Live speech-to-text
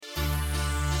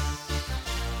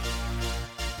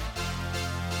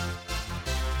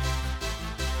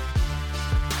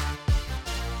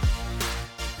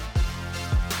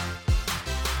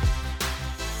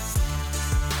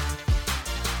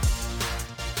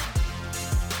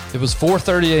It was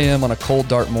 4:30 a.m. on a cold,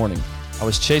 dark morning. I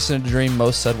was chasing a dream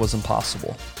most said was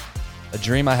impossible. A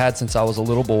dream I had since I was a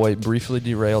little boy, briefly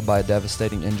derailed by a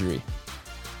devastating injury.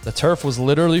 The turf was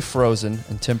literally frozen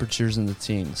and temperatures in the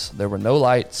teens. There were no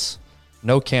lights,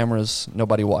 no cameras,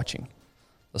 nobody watching.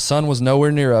 The sun was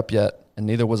nowhere near up yet, and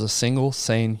neither was a single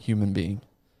sane human being.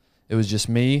 It was just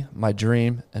me, my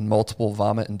dream, and multiple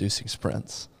vomit-inducing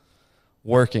sprints.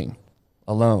 Working,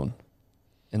 alone,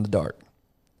 in the dark.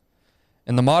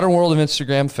 In the modern world of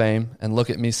Instagram fame and look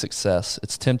at me success,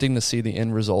 it's tempting to see the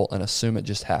end result and assume it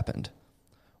just happened.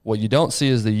 What you don't see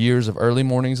is the years of early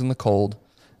mornings in the cold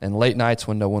and late nights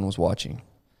when no one was watching.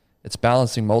 It's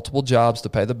balancing multiple jobs to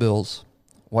pay the bills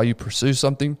while you pursue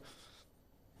something.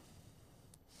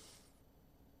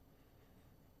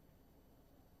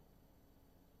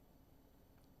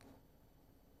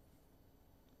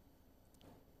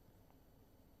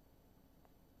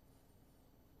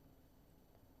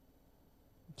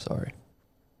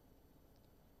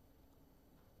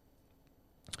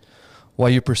 While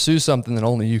you pursue something that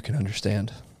only you can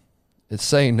understand. It's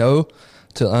saying no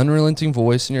to the unrelenting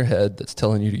voice in your head that's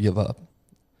telling you to give up.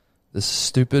 This is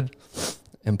stupid,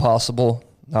 impossible,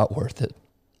 not worth it.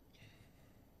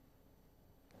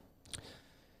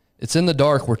 It's in the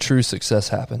dark where true success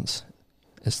happens.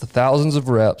 It's the thousands of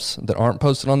reps that aren't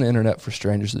posted on the internet for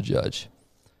strangers to judge.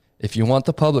 If you want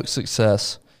the public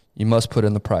success, you must put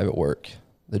in the private work.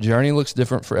 The journey looks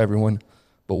different for everyone,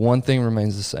 but one thing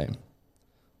remains the same.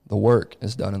 The work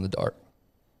is done in the dark.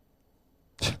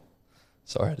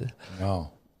 Sorry, I did.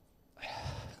 No.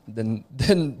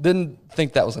 Didn't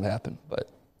think that was going to happen, but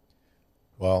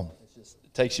well,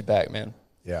 it takes you back, man.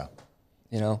 Yeah.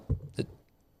 You know,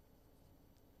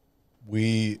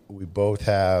 we both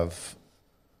have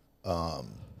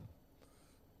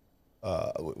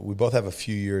we both have a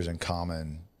few years in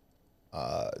common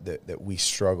that we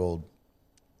struggled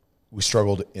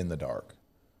in the dark.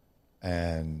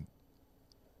 And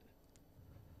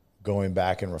going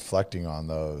back and reflecting on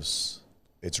those,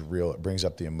 it's real. It brings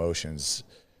up the emotions,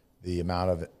 the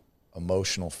amount of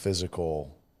emotional,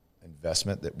 physical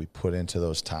investment that we put into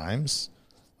those times.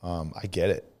 I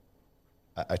get it.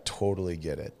 I totally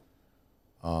get it.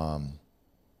 By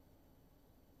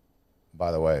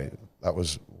the way, that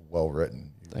was well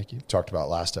written. Thank you. Talked about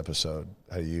last episode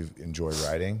how you enjoy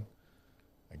writing.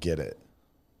 I get it.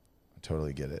 I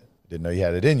totally get it. Didn't know you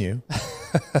had it in you,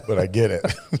 but I get it.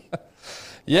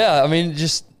 Yeah, I mean,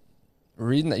 just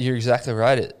reading that, you're exactly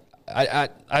right. I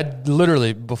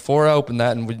literally, before I opened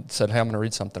that and we said, hey, I'm going to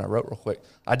read something, I wrote real quick.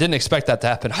 I didn't expect that to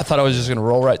happen. I thought I was just going to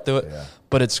roll right through it. Yeah.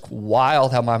 But it's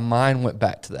wild how my mind went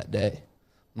back to that day.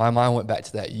 My mind went back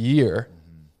to that year.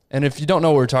 Mm-hmm. And if you don't know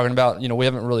what we're talking about, we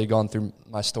haven't really gone through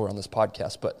my story on this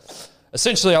podcast, but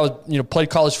essentially I was,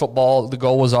 played college football. The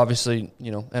goal was obviously,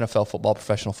 NFL football,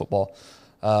 professional football.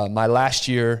 My last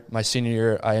year, my senior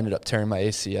year, I ended up tearing my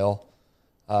ACL,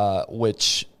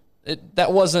 which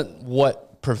that wasn't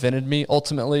what prevented me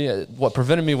ultimately. What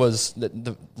prevented me was,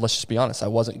 let's just be honest, I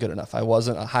wasn't good enough. I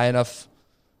wasn't a high enough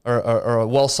or a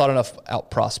well sought enough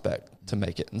out prospect to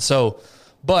make it. And so,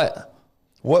 but...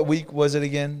 What week was it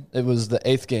again? It was the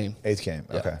 8th game. 8th game,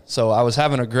 okay. Yeah. So I was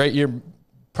having a great year,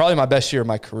 probably my best year of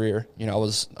my career. I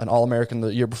was an All-American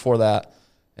the year before that,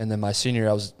 and then my senior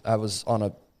year, I was on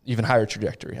a even higher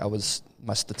trajectory.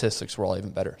 My statistics were all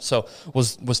even better. So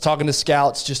was talking to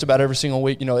scouts just about every single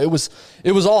week.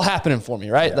 It was all happening for me,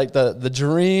 right? Yeah. Like the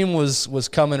dream was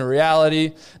coming to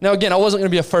reality. Now again, I wasn't going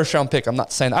to be a first-round pick. I'm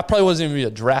not saying I probably wasn't even going to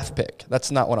be a draft pick.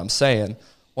 That's not what I'm saying.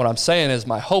 What I'm saying is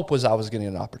my hope was I was getting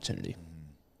an opportunity.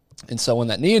 And so when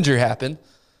that knee injury happened,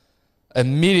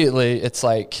 immediately it's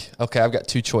like, okay, I've got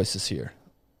two choices here.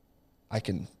 I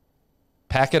can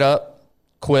pack it up,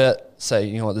 quit,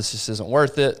 say, this just isn't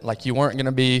worth it. Like, you weren't going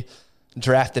to be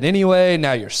drafted anyway.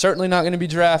 Now you're certainly not going to be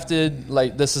drafted.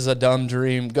 Like, this is a dumb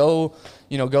dream. Go.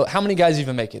 How many guys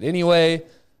even make it anyway?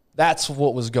 That's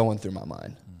what was going through my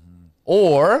mind. Mm-hmm.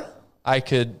 Or I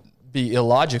could be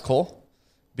illogical,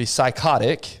 be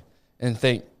psychotic, and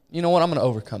think, you know what, I'm going to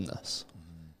overcome this.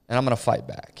 And I'm going to fight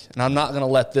back. And I'm not going to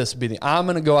let this be I'm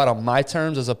going to go out on my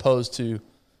terms as opposed to,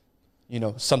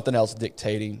 something else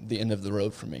dictating the end of the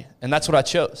road for me. And that's what I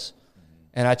chose.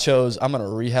 And I chose, I'm going to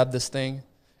rehab this thing.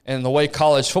 And the way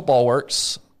college football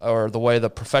works, or the way the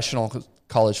professional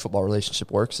college football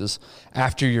relationship works, is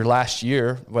after your last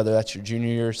year, whether that's your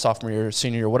junior year, sophomore year,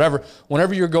 senior year, whatever,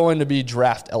 whenever you're going to be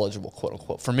draft eligible, quote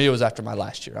unquote. For me, it was after my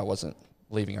last year. I wasn't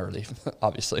leaving early,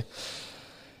 obviously.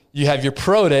 You have your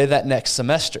pro day that next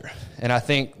semester. And I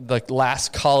think the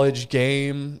last college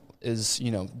game is,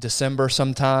 December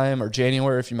sometime or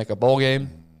January if you make a bowl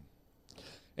game.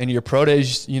 And your pro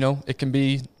days, it can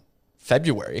be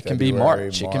February. It can be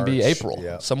March. It can be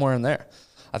April, somewhere in there.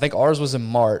 I think ours was in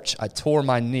March. I tore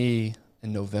my knee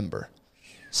in November.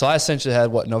 So I essentially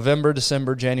had, November,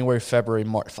 December, January, February,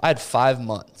 March. I had 5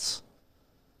 months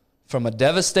from a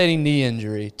devastating knee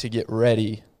injury to get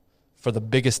ready for the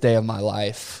biggest day of my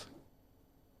life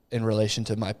in relation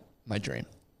to my dream.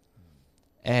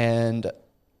 And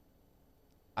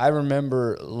I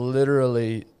remember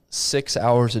literally 6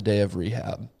 hours a day of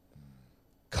rehab.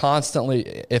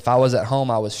 Constantly, if I was at home,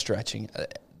 I was stretching.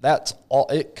 That's all.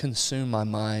 It consumed my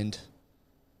mind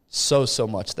so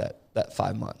much that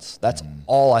 5 months. That's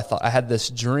all I thought. I had this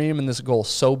dream and this goal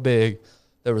so big.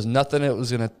 There was nothing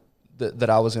that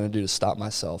I was gonna do to stop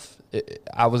myself.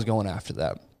 I was going after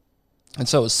that. And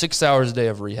so it was 6 hours a day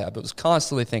of rehab. It was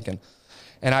constantly thinking.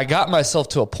 And I got myself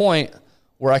to a point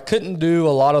where I couldn't do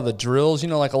a lot of the drills,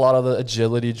 like a lot of the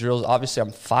agility drills. Obviously,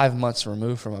 I'm 5 months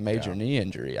removed from a major knee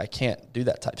injury. I can't do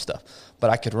that type of stuff.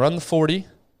 But I could run the 40,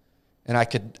 and I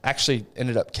could actually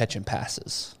ended up catching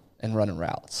passes and running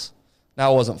routes.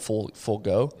 Now, it wasn't full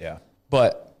go. Yeah.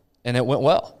 And it went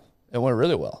well. It went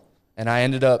really well. And I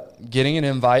ended up getting an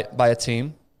invite by a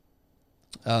team.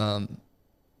 And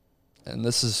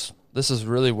this is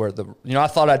really where I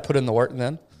thought I'd put in the work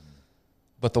then,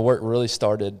 but the work really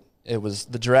started. It was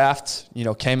the draft,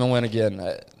 came and went again.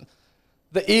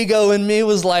 The ego in me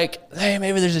was like, hey,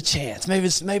 maybe there's a chance. Maybe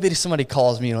somebody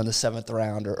calls me in the 7th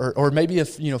round or maybe a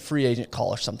free agent call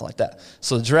or something like that.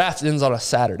 So the draft ends on a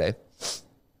Saturday,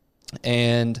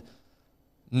 and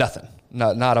nothing.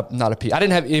 Not a piece. I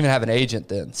didn't even have an agent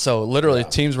then. So literally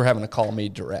teams were having to call me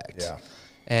direct. Yeah.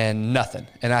 And nothing.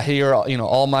 And I hear,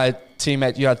 all my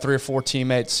teammates, you had 3 or 4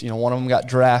 teammates, one of them got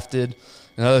drafted.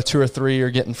 Another 2 or 3 are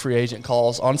getting free agent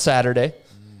calls on Saturday.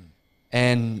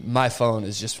 And my phone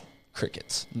is just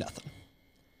crickets, nothing.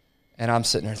 And I'm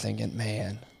sitting there thinking,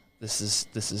 man, this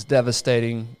is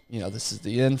devastating. This is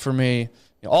the end for me.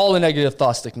 All the negative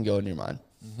thoughts that can go in your mind.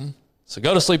 Mm-hmm. So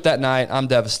go to sleep that night. I'm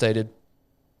devastated.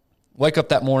 Wake up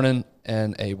that morning,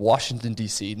 and a Washington,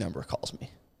 D.C. number calls me.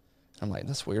 I'm like,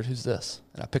 that's weird. Who's this?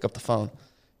 And I pick up the phone.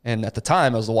 And at the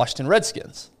time, it was the Washington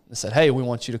Redskins. They said, hey, we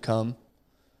want you to come,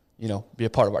 be a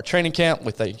part of our training camp.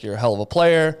 We think you're a hell of a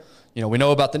player. We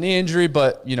know about the knee injury,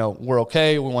 but, we're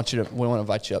okay. We want to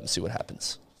invite you up and see what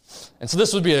happens. And so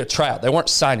this would be a tryout. They weren't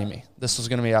signing me. This was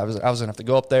going to be, I was going to have to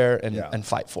go up there and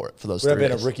fight for it for those 3 days. Would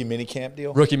that have been a rookie minicamp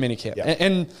deal? Rookie minicamp. Yeah.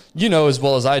 And as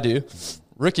well as I do,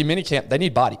 rookie minicamp, they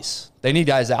need bodies. They need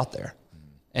guys out there.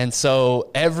 And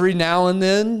so every now and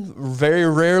then, very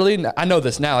rarely, I know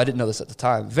this now, I didn't know this at the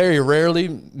time, very rarely,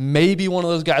 maybe one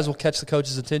of those guys will catch the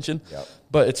coach's attention,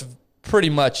 but it's pretty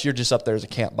much you're just up there as a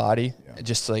camp body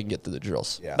just so they can get through the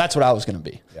drills. Yeah. That's what I was going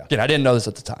to be. Yeah. Again, I didn't know this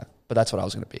at the time, but that's what I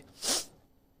was going to be.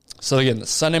 So again, the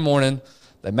Sunday morning,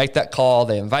 they make that call,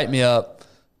 they invite me up,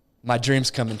 my dream's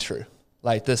coming true.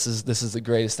 Like this is the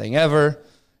greatest thing ever.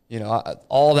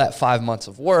 All that 5 months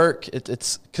of work,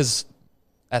 it's because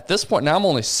at this point now I'm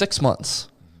only 6 months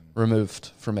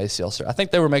removed from ACL surgery. I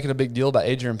think they were making a big deal about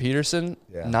Adrian Peterson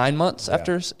 9 months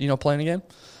after playing a game.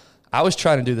 I was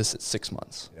trying to do this at 6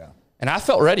 months. Yeah. And I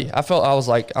felt ready. I was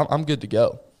like, I'm good to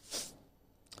go.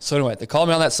 So anyway, they called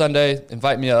me on that Sunday,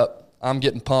 invite me up. I'm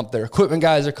getting pumped. Their equipment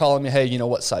guys are calling me, hey,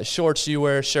 what size shorts do you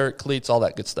wear, shirt, cleats, all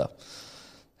that good stuff.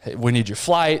 Hey, we need your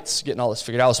flights, getting all this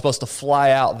figured out. I was supposed to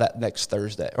fly out that next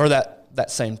Thursday, or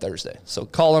that same Thursday. So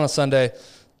call on a Sunday.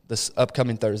 This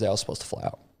upcoming Thursday, I was supposed to fly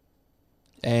out.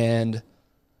 And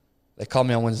they called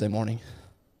me on Wednesday morning.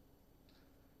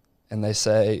 And they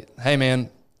say, hey, man,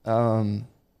 no,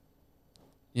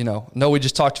 we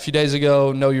just talked a few days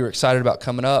ago. No, you were excited about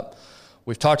coming up.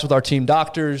 We've talked with our team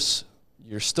doctors.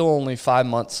 You're still only 5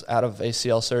 months out of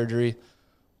ACL surgery.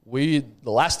 The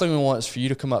last thing we want is for you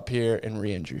to come up here and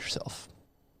re-injure yourself.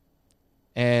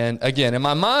 And again, in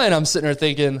my mind, I'm sitting there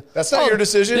thinking, that's not your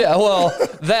decision. Yeah, well,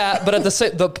 that. But at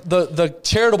the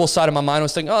charitable side of my mind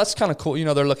was thinking, oh, that's kind of cool.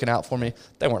 They're looking out for me.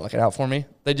 They weren't looking out for me.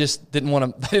 They just didn't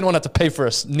want to. They didn't want to have to pay for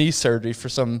a knee surgery for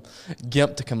some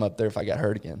gimp to come up there if I got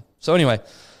hurt again. So anyway,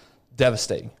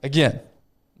 devastating. Again,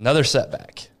 another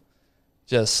setback.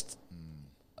 Just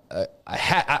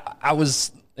I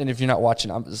was, and if you're not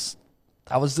watching, I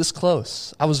was this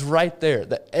close. I was right there.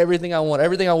 That everything I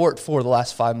worked for the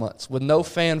last 5 months with no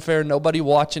fanfare, nobody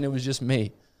watching. It was just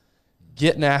me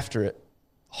getting after it.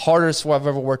 Hardest I've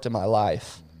ever worked in my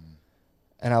life.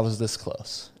 And I was this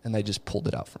close. And they just pulled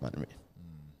it out from under me.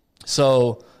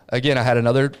 So again, I had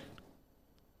another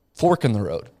fork in the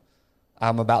road.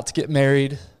 I'm about to get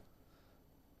married.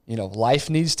 Life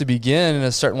needs to begin in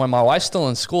a certain way. My wife's still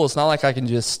in school. It's not like I can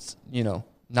just,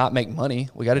 not make money.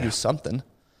 We got to do something.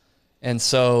 And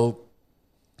so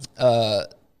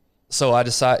So I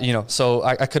decided, so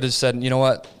I could have said, you know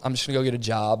what, I'm just going to go get a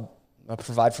job, I'll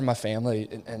provide for my family,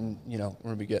 and we're going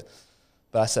to be good.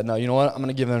 But I said, no, you know what, I'm going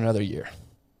to give it another year.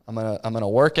 I'm going to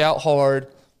work out hard.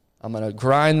 I'm going to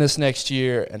grind this next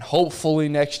year, and hopefully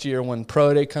next year when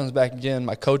pro day comes back again,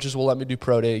 my coaches will let me do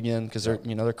pro day again because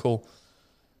they're cool.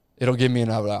 It'll give me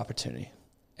another opportunity.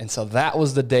 And so that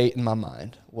was the date in my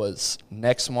mind, was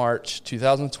next March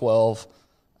 2012.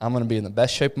 I'm going to be in the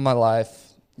best shape of my life,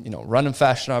 running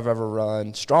faster than I've ever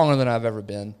run, stronger than I've ever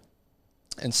been.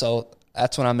 And so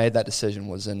that's when I made that decision,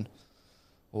 was in,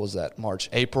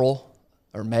 April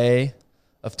or May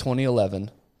of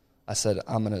 2011. I said,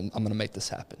 I'm gonna make this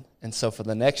happen. And so for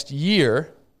the next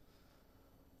year,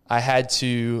 I had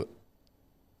to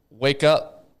wake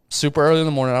up super early in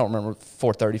the morning. I don't remember,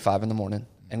 4:35 in the morning,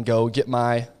 and go get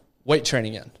my weight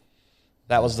training in.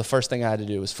 That was the first thing I had to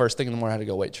do. Was first thing in the morning I had to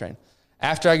go weight train.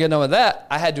 After I get done with that,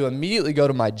 I had to immediately go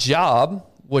to my job,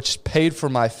 which paid for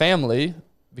my family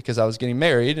because I was getting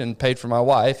married, and paid for my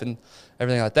wife and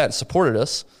everything like that, and supported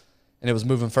us. And it was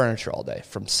moving furniture all day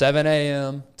from 7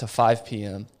 a.m. to 5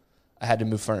 p.m. I had to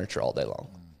move furniture all day long.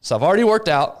 So I've already worked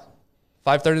out,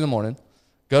 5:30 in the morning,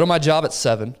 go to my job at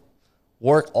 7,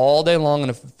 work all day long in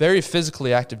a very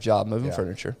physically active job, moving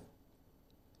furniture.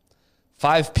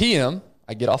 5 p.m.,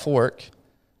 I get off of work,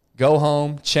 go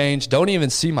home, change, don't even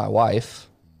see my wife,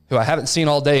 who I haven't seen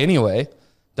all day anyway.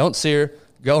 Don't see her,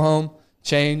 go home,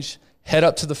 change, head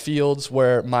up to the fields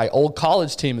where my old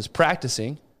college team is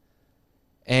practicing,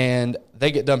 and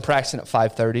they get done practicing at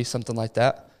 5:30, something like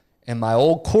that. And my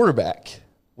old quarterback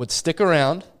would stick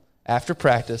around after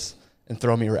practice and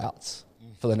throw me routes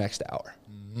for the next hour.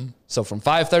 Mm-hmm. So from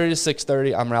 5:30 to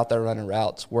 6:30, I'm out there running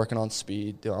routes, working on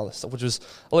speed, doing all this stuff, which was,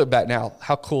 I look back now,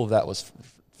 how cool that was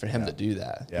for him to do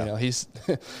that. Yeah. He's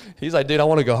like, dude, I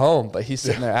want to go home, but he's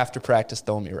sitting there after practice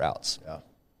throwing me routes. Yeah.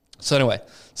 So anyway,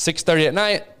 6:30 at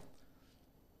night,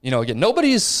 again,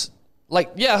 nobody's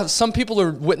like, some people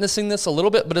are witnessing this a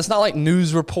little bit, but it's not like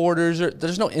news reporters,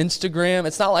 there's no Instagram.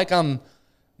 It's not like I'm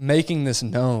making this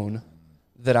known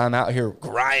that I'm out here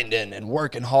grinding and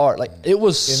working hard. Like, it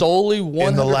was solely 100%.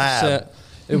 In the lab.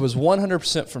 It was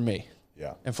 100% for me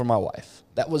and for my wife.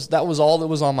 That was all that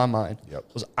was on my mind.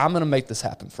 Was I'm going to make this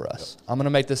happen for us. I'm going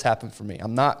to make this happen for me.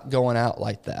 I'm not going out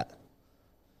like that.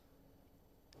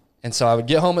 And so I would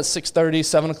get home at 6:30,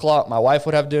 7 o'clock. My wife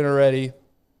would have dinner ready.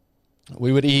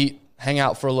 We would eat, hang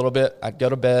out for a little bit. I'd go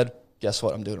to bed. Guess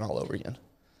what? I'm doing it all over again.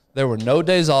 There were no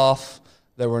days off.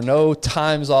 There were no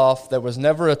times off. There was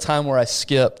never a time where I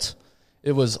skipped.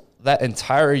 It was that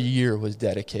entire year was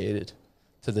dedicated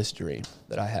to this dream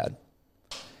that I had.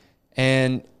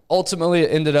 And ultimately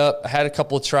it ended up, I had a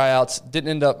couple of tryouts, didn't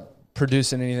end up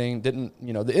producing anything,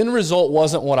 the end result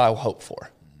wasn't what I hoped for.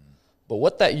 But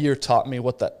what that year taught me,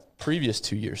 what that previous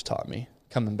 2 years taught me,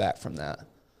 coming back from that,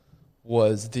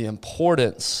 was the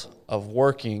importance of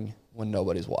working when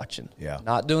nobody's watching. Yeah.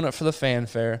 Not doing it for the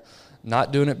fanfare,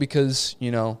 not doing it because,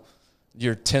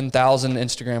 your 10,000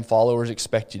 Instagram followers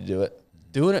expect you to do it.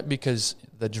 Doing it because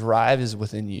the drive is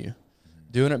within you.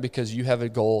 Doing it because you have a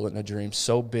goal and a dream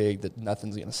so big that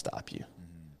nothing's going to stop you.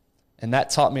 And that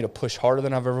taught me to push harder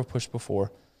than I've ever pushed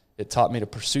before. It taught me to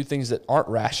pursue things that aren't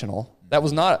rational. That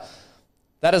is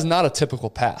not a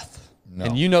typical path. No.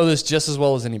 And you know this just as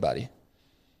well as anybody.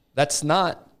 It's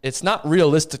not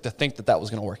realistic to think that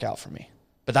was going to work out for me.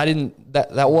 But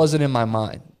that wasn't in my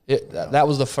mind. That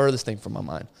was the furthest thing from my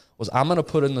mind, was I'm going to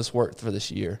put in this work for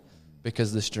this year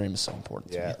because this dream is so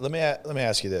important to me. Let me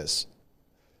ask you this.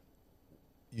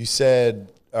 You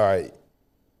said, all right,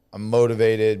 I'm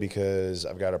motivated because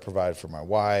I've got to provide for my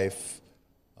wife.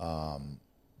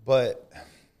 But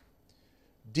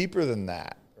deeper than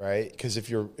that, right? Because if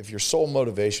your sole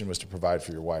motivation was to provide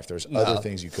for your wife, there's other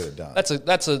things you could have done.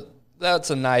 That's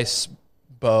a nice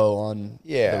bow on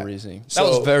the reasoning. That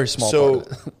was a very small part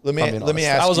of it. Let me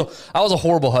ask you. I was a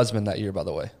horrible husband that year, by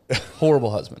the way.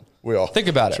 Horrible husband. We all think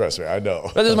about it. Trust me, I know.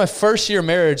 But this is my first year of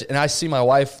marriage, and I see my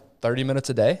wife 30 minutes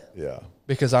a day. Yeah.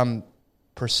 Because I'm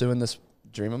pursuing this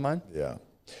dream of mine. Yeah.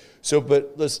 So,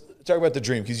 but let's talk about the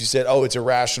dream, because you said, oh, it's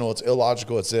irrational, it's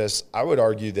illogical, it's this. I would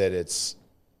argue that it's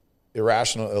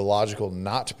irrational, illogical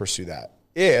not to pursue that.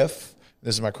 This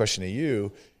is my question to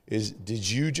you, is did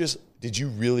you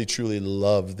really truly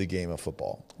love the game of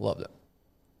football? Loved it.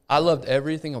 I loved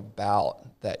everything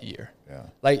about that year. Yeah.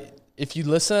 Like, if you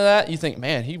listen to that, you think,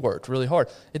 man, he worked really hard.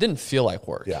 It didn't feel like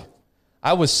work. Yeah.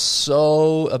 I was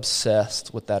so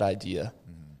obsessed with that idea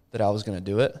that I was going to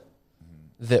do it,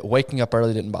 that waking up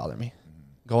early didn't bother me.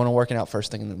 Going and working out first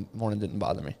thing in the morning didn't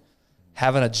bother me.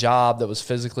 having a job that was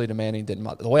physically demanding didn't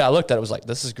matter. The way I looked at it was like,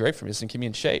 this is great for me. This can keep me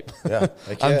in shape. Yeah.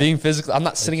 I'm being physically, I'm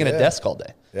not sitting at a desk all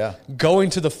day. Yeah. Going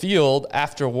to the field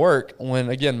after work when,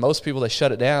 again, most people, they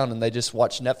shut it down and they just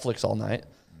watch Netflix all night.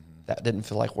 That didn't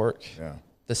feel like work. Yeah.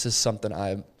 This is something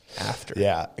I'm after.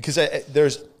 Yeah. Because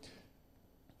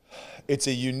it's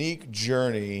a unique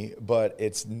journey, but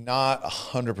it's not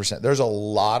 100%. There's a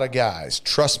lot of guys,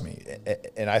 trust me,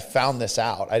 and I found this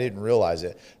out. I didn't realize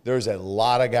it. There's a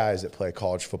lot of guys that play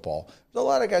college football. There's a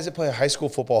lot of guys that play high school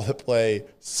football that play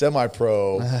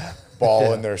semi-pro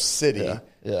ball in their city.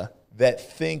 Yeah.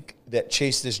 That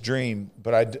chase this dream.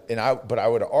 But I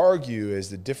would argue is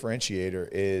the differentiator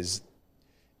is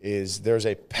there's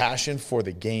a passion for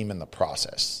the game and the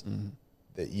process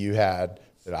that you had,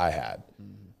 that I had.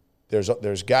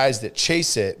 There's guys that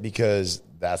chase it because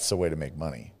that's the way to make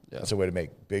money. Yeah. That's a way to make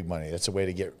big money. That's a way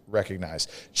to get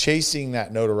recognized. Chasing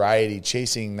that notoriety,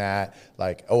 chasing that,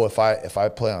 like, oh, if I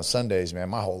play on Sundays, man,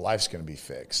 my whole life's going to be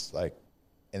fixed. Like,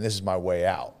 and this is my way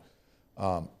out.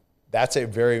 That's a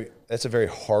very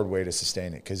hard way to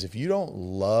sustain it, because if you don't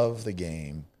love the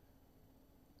game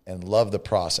and love the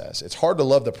process, it's hard to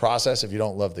love the process if you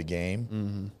don't love the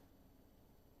game.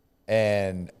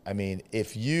 And I mean,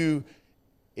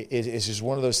 it's just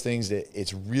one of those things that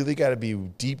it's really got to be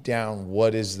deep down.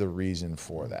 What is the reason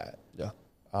for that? Yeah.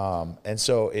 And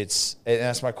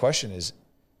that's my question is,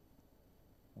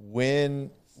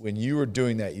 when you were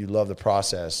doing that, you love the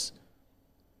process,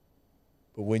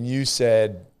 but when you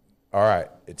said, all right,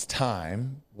 it's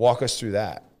time, walk us through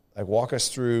that. Like, walk us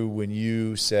through when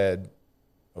you said,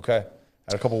 okay,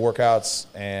 had a couple workouts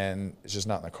and it's just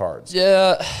not in the cards.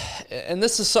 Yeah. And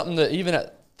this is something that even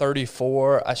at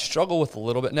 34, I struggle with a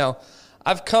little bit. Now,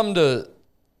 I've come to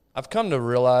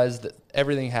realize that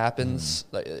everything happens.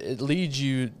 Like, it leads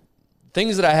you,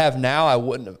 things that I have now I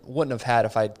wouldn't have had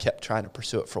if I had kept trying to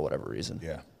pursue it for whatever reason.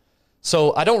 Yeah.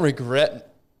 So I don't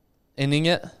regret ending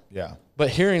it. Yeah. But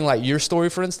hearing like your story,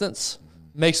 for instance,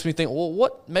 makes me think,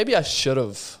 well, maybe I should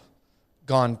have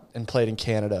gone and played in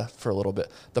Canada for a little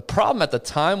bit. The problem at the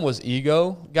time was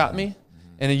ego got me.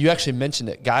 And you actually mentioned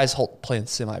it, guys playing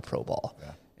semi-pro ball.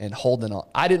 Yeah. And holding on.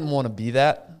 I didn't want to be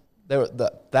that.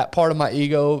 That part of my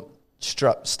ego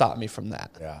stopped me from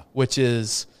that, which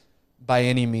is by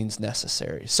any means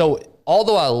necessary. So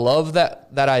although I love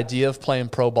that idea of playing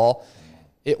pro ball,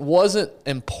 it wasn't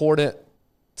important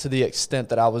to the extent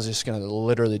that I was just going to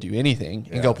literally do anything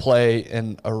and go play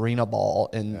in arena ball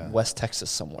in West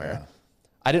Texas somewhere. Yeah.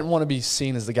 I didn't want to be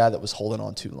seen as the guy that was holding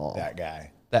on too long. That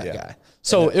guy.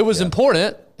 So it was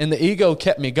important, and the ego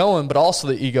kept me going, but also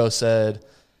the ego said,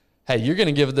 hey, you're going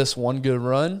to give this one good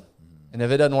run, and if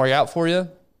it doesn't work out for you,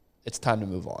 it's time to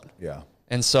move on. Yeah.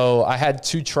 And so I had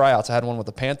 2 tryouts. I had one with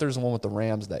the Panthers and one with the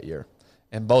Rams that year,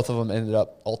 and both of them ended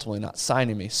up ultimately not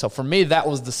signing me. So for me, that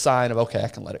was the sign of, okay, I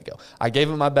can let it go. I gave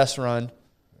it my best run.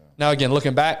 Yeah. Now, again,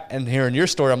 looking back and hearing your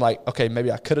story, I'm like, okay,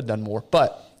 maybe I could have done more.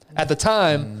 But at the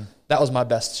time, that was my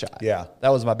best shot. Yeah. That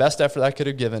was my best effort I could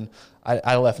have given.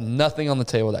 I left nothing on the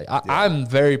table that year. I'm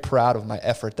very proud of my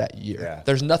effort that year. Yeah.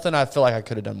 There's nothing I feel like I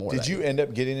could have done more. Did you end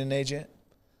up getting an agent?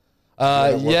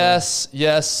 Yes.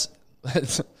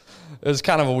 It was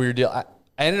kind of a weird deal. I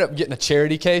ended up getting a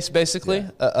charity case, basically,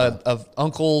 of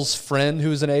uncle's friend who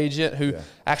was an agent who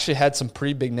actually had some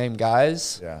pretty big name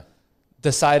guys. Yeah.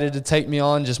 Decided to take me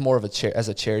on just more of as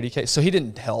a charity case. So he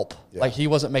didn't help. Yeah. Like, he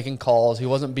wasn't making calls. He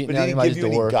wasn't beating down anybody's door. Did he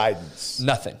give you any guidance?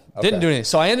 Nothing. Okay. Didn't do anything.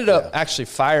 So I ended up actually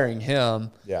firing him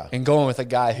and going with a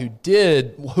guy who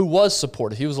was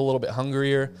supportive. He was a little bit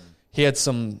hungrier. He had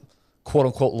some quote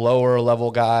unquote lower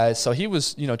level guys. So he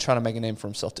was, trying to make a name for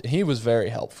himself. He was very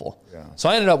helpful. Yeah. So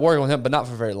I ended up working with him, but not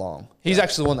for very long. He's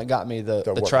actually the one that got me the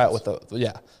tryout with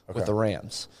with the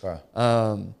Rams. Okay.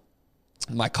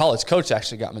 My college coach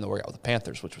actually got me the workout with the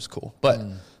Panthers, which was cool. But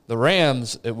the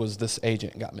Rams, it was this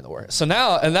agent got me the workout. So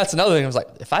now, and that's another thing. I was like,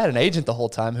 if I had an agent the whole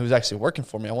time who was actually working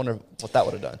for me, I wonder what that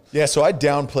would have done. Yeah, so I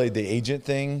downplayed the agent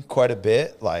thing quite a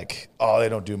bit. Like, oh, they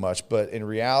don't do much. But in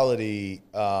reality,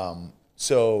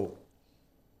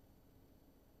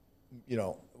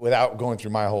 without going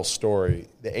through my whole story,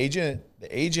 the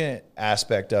agent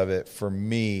aspect of it for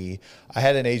me, I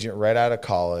had an agent right out of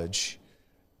college.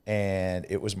 And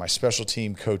it was my special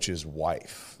team coach's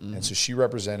wife. Mm-hmm. And so she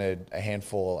represented a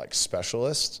handful of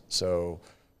specialists. So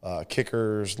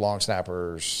kickers, long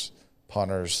snappers,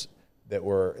 punters that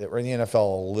were in the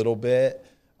NFL a little bit.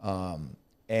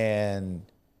 And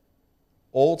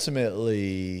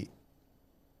ultimately,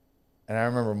 and I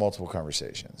remember multiple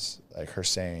conversations, like her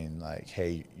saying, like,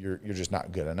 hey, you're just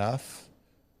not good enough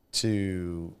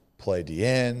to play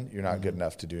DN. You're not good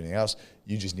enough to do anything else.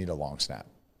 You just need a long snap.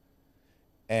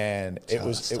 And it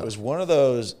was one of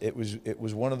those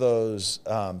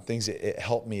things that it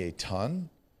helped me a ton,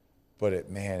 but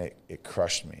it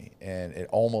crushed me, and it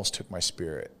almost took my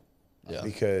spirit,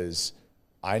 because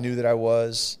I knew that I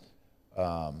was,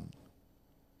 and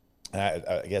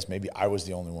I guess maybe I was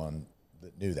the only one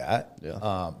that knew that.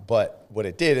 Yeah. But what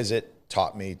it did is it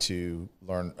taught me to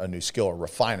learn a new skill or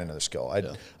refine another skill.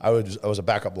 I was a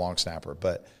backup long snapper,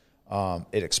 but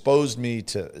it exposed me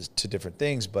to different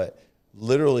things, but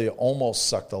literally almost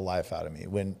sucked the life out of me.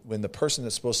 When the person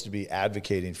that's supposed to be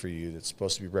advocating for you, that's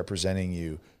supposed to be representing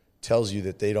you, tells you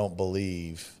that they don't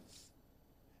believe,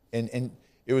 and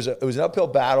it was an uphill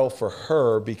battle for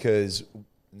her, because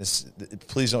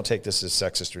please don't take this as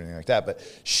sexist or anything like that, but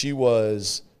she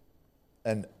was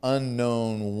an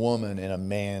unknown woman in a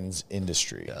man's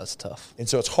industry. Yeah, that's tough. And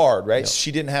so it's hard, right? Yep.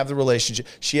 She didn't have the relationship.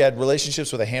 She had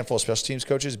relationships with a handful of special teams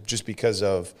coaches just because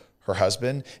of her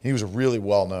husband. And he was a really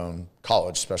well-known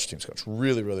college special teams coach,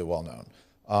 really, really well-known,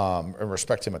 and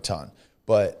respect him a ton.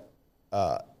 But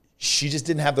she just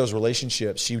didn't have those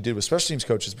relationships she did with special teams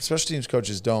coaches. But special teams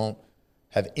coaches don't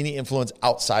have any influence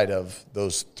outside of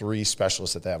those 3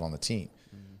 specialists that they have on the team.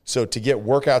 So to get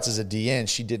workouts as a DN,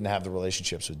 she didn't have the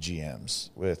relationships with GMs,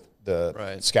 with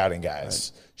the scouting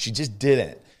guys. Right. She just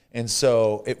didn't. And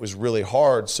so it was really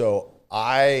hard. So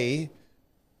I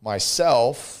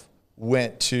myself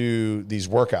went to these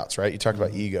workouts, right? You talked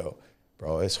about ego.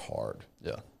 Bro, it's hard.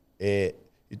 Yeah. It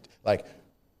like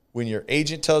when your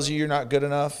agent tells you you're not good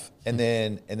enough, and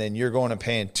then you're going and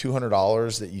paying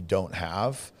 $200 that you don't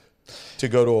have to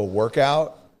go to a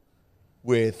workout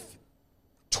with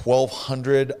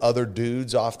 1,200 other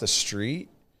dudes off the street.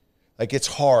 Like, it's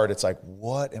hard. It's like,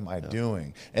 what am I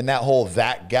doing? And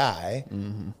that guy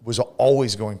was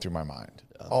always going through my mind.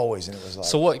 Always. And it was like,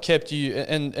 so what kept you,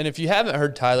 and if you haven't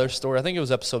heard Tyler's story, I think it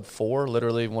was episode 4,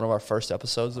 literally one of our first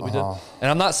episodes that we did.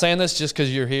 And I'm not saying this just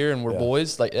because you're here and we're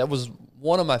boys. Like, that was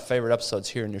one of my favorite episodes,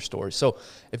 hearing your story. So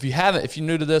if you're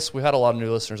new to this, we had a lot of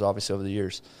new listeners obviously over the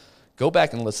years. Go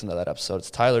back and listen to that episode.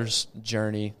 It's Tyler's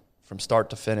journey from start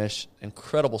to finish.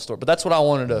 Incredible story. But that's what I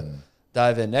wanted to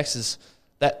dive in next, is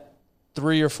that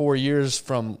 3 or 4 years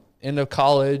from end of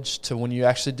college to when you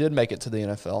actually did make it to the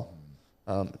NFL.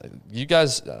 You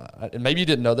guys, maybe you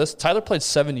didn't know this, Tyler played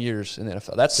 7 years in the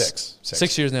NFL. That's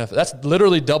 6 years in the NFL. That's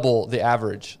literally double the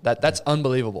average. That's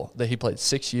unbelievable that he played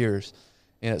 6 years.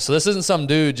 So this isn't some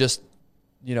dude just,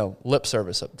 lip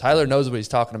service. Tyler knows what he's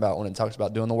talking about when he talks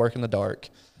about doing the work in the dark.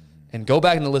 And go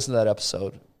back and listen to that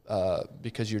episode,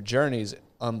 because your journey is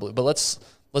unbelievable. But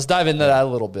let's dive into that a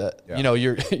little bit. Yeah.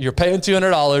 You're paying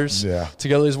 $200 to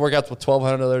go to these workouts with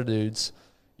 1,200 other dudes.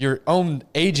 Your own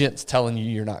agent's telling you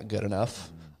you're not good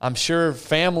enough. I'm sure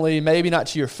family, maybe not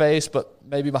to your face, but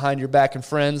maybe behind your back, and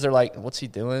friends, they're like, what's he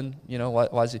doing?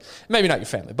 Why is he? Maybe not your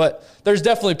family, but there's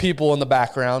definitely people in the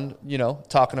background,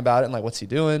 talking about it and like, what's he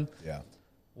doing? Yeah.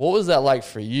 What was that like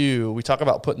for you? We talk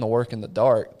about putting the work in the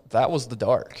dark. That was the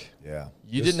dark. Yeah.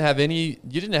 You didn't have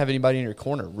anybody in your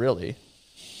corner, really.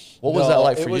 What was that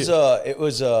like for you? It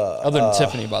was other than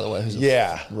Tiffany, by the way, who's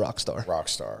a rock star. Rock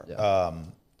star. Yeah.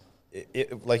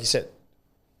 It like you said,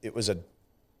 it was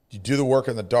you do the work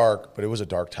in the dark, but it was a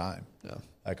dark time. Yeah.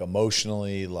 Like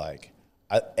emotionally,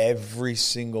 every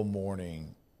single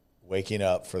morning, waking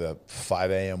up for the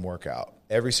 5 a.m. workout,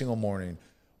 every single morning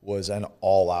was an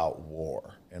all-out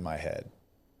war in my head,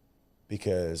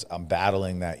 because I'm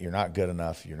battling that you're not good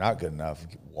enough. You're not good enough.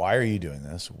 Why are you doing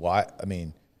this? Why? I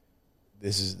mean,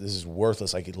 this is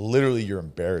worthless. Like, literally, you're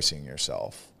embarrassing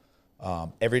yourself.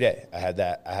 Every day I had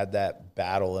that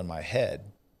battle in my head.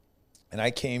 And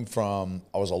I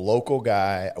was a local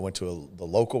guy. I went to the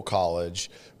local college.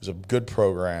 It was a good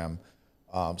program.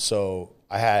 So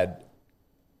I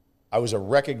was a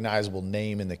recognizable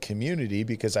name in the community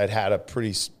because I'd had a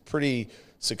pretty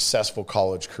successful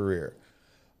college career.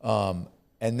 And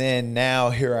then now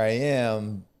here I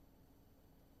am,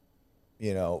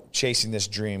 chasing this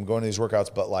dream, going to these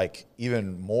workouts, but like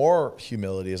even more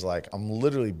humility is like I'm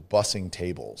literally bussing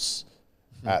tables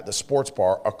at the sports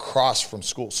bar across from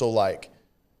school. So like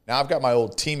now I've got my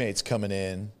old teammates coming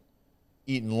in,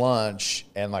 eating lunch,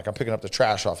 and like I'm picking up the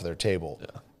trash off of their table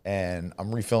and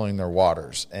I'm refilling their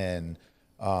waters. And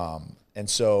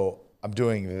so I'm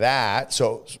doing that.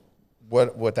 So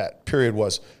what that period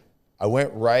was, I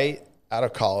went right out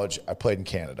of college. I played in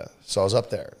Canada. So I was up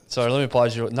there. Sorry, let me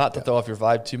pause you. Not to throw off your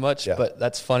vibe too much, but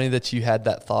that's funny that you had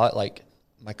that thought. Like,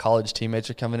 my college teammates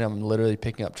are coming in. I'm literally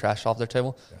picking up trash off their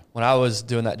table. Yeah. When I was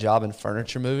doing that job in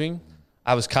furniture moving,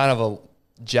 I was kind of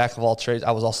a jack of all trades.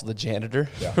 I was also the janitor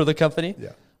for the company.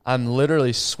 Yeah. I'm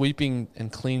literally sweeping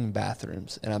and cleaning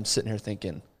bathrooms, and I'm sitting here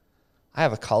thinking, I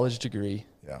have a college degree.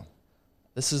 Yeah.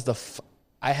 this is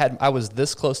I was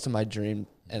this close to my dream,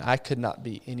 and I could not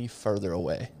be any further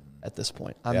away at this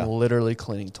point. I'm literally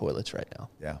cleaning toilets right now.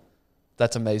 Yeah.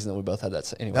 That's amazing that we both had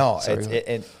that. Anyway, no,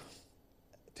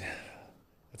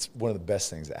 it's one of the best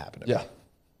things that happened to me. Yeah.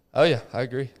 Oh yeah, I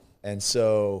agree. And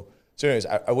so anyways,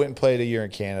 I went and played a year in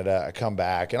Canada. I come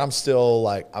back, and I'm still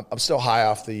high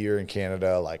off the year in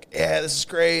Canada. Like, yeah, this is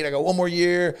great. I got one more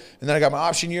year, and then I got my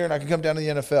option year, and I can come down to the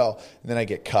NFL. And then I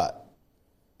get cut,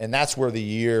 and that's where the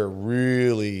year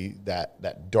really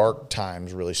that dark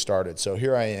times really started. So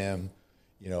here I am,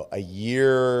 a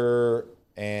year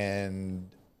and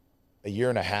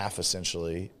a half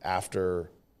essentially after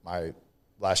my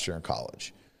last year in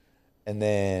college, and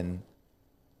then.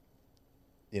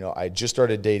 I just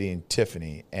started dating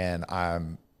Tiffany, and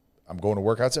I'm going to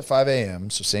workouts at 5 a.m.,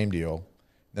 so same deal.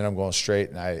 Then I'm going straight,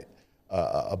 and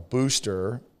a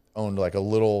booster owned like a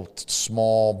little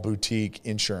small boutique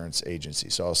insurance agency.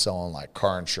 So I was selling like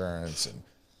car insurance and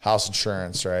house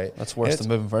insurance, right? That's worse than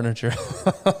moving furniture.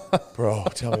 Bro,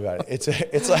 tell me about it.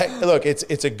 It's like, look,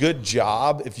 it's a good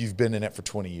job if you've been in it for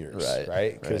 20 years,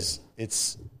 right? Because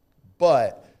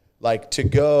but like to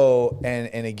go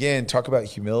and again, talk about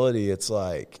humility. It's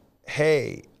like,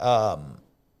 hey, I'd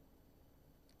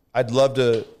love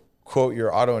to quote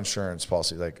your auto insurance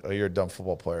policy. Like, oh, you're a dumb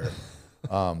football player.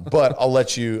 But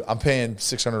I'm paying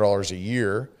 $600 a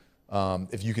year.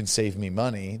 If you can save me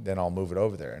money, then I'll move it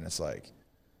over there. And it's like,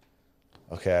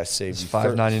 okay, I saved you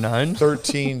 $5.99,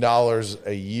 $13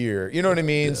 a year. You know what I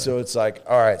mean? Yeah. So it's like,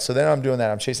 all right. So then I'm doing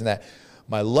that. I'm chasing that.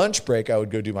 My lunch break, I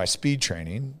would go do my speed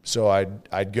training. So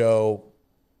I'd go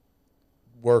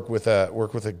work with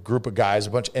a group of guys,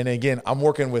 and again, I'm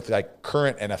working with like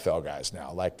current NFL guys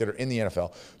now, like that are in the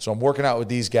NFL. So I'm working out with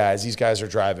these guys. These guys are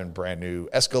driving brand new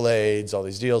Escalades, all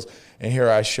these deals. And here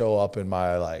I show up in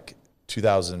my like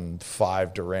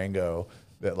 2005 Durango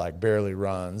that like barely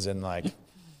runs, and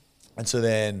so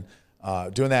then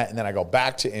doing that, and then I go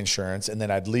back to insurance, and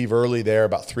then I'd leave early there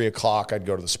about 3:00. I'd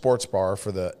go to the sports bar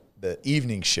for the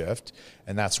evening shift,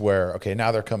 and that's where, okay,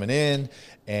 now they're coming in,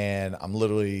 and I'm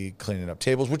literally cleaning up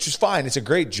tables, which is fine. It's a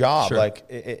great job. Sure. Like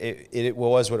it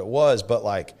was what it was, but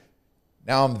like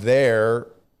now I'm there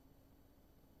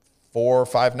 4 or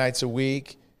 5 nights a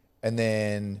week, and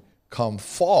then come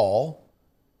fall,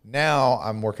 now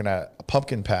I'm working at a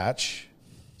pumpkin patch,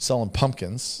 selling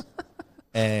pumpkins,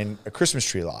 and a Christmas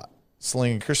tree lot,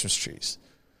 slinging Christmas trees.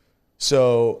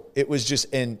 So it was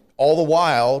just, and all the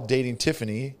while dating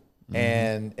Tiffany.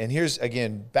 And here's,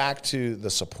 again, back to the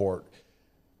support.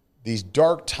 These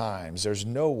dark times, there's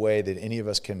no way that any of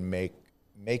us can make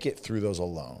it through those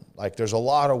alone. Like, there's a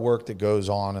lot of work that goes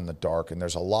on in the dark, and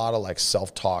there's a lot of like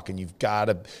self-talk, and you've got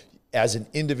to, as an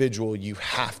individual, you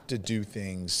have to do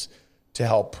things to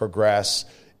help progress,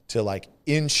 to like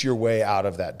inch your way out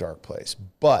of that dark place.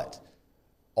 But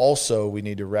also we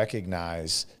need to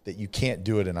recognize that you can't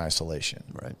do it in isolation.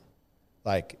 Right.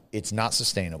 Like, it's not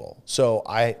sustainable. So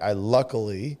I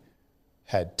luckily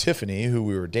had Tiffany, who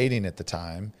we were dating at the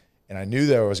time, and I knew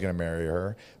that I was going to marry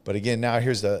her. But again, now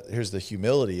here's the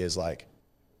humility is like,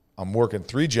 I'm working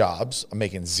 3 jobs. I'm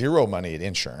making 0 money at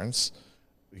insurance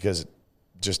because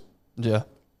just,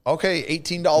 okay,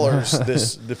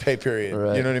 $18 the pay period.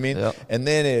 Right. You know what I mean? Yep. And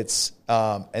then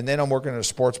and then I'm working at a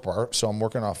sports bar. So I'm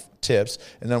working off tips,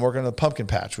 and then I'm working at the pumpkin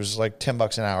patch, which is like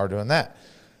 $10 an hour doing that.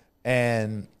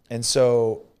 And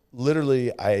so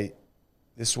literally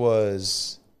this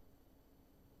was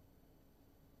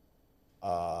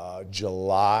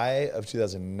July of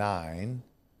 2009.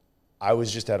 I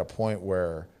was just at a point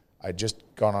where I'd just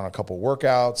gone on a couple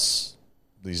workouts.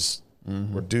 These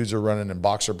where dudes are running in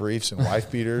boxer briefs and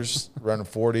wife beaters, running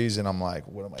 40s. And I'm like,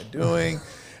 what am I doing?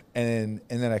 And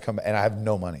then I come and I have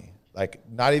no money, like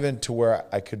not even to where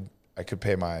I could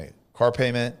pay my car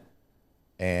payment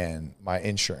and my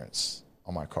insurance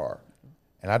on my car.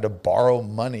 And I had to borrow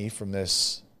money from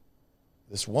this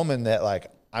woman that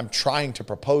like I'm trying to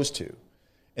propose to.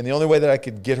 And the only way that I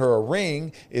could get her a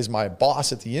ring is my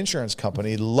boss at the insurance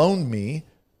company loaned me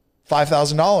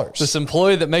 $5,000. This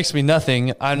employee that makes me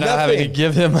nothing, I'm not having to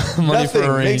give him money for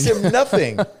a ring. Makes him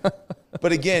nothing.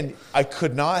 But again, I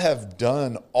could not have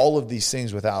done all of these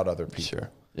things without other people. Sure.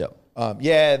 Yep.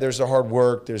 There's the hard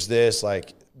work. There's this,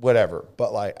 like, whatever.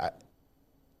 But like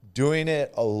doing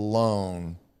it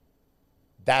alone,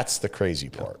 that's the crazy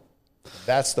part.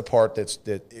 That's the part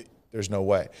there's no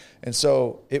way. And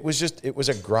so it was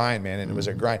a grind, man. And it was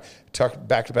a grind. Talk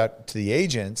back to the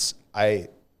agents. I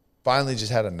finally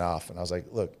just had enough. And I was like,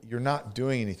 look, you're not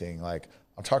doing anything. Like,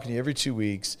 I'm talking to you every 2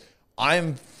 weeks.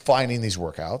 I'm finding these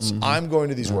workouts. I'm going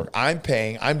to these I'm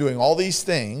paying. I'm doing all these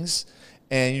things.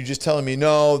 And you're just telling me,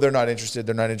 no, they're not interested.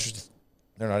 They're not interested.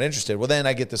 They're not interested. Well, then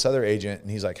I get this other agent,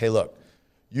 and he's like, hey, look,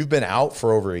 you've been out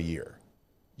for over a year.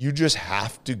 You just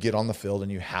have to get on the field,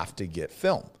 and you have to get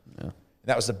film. Yeah. And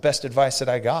that was the best advice that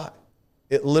I got.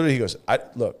 It literally, he goes,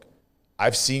 look,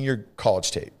 I've seen your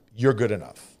college tape. You're good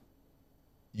enough.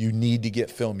 You need to get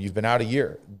film. You've been out a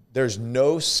year. There's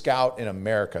no scout in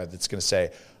America that's going to say,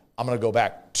 I'm going to go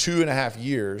back 2.5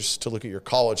 years to look at your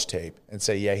college tape and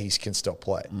say, yeah, he can still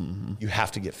play. Mm-hmm. You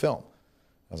have to get film.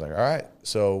 I was like, all right.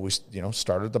 So we,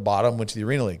 started at the bottom, went to the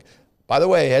Arena League. By the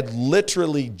way, I had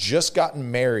literally just gotten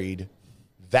married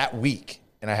that week,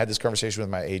 and I had this conversation with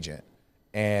my agent.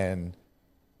 And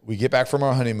we get back from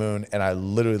our honeymoon, and I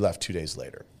literally left 2 days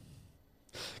later.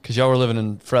 Because y'all were living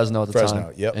in Fresno at the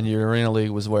time. Yep. And your Arena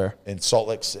League was where? In Salt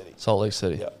Lake City. Salt Lake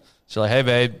City. Yep. So like, hey,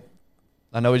 babe,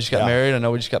 I know we just got married. I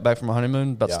know we just got back from a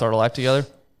honeymoon, about to start a life together.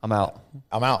 I'm out.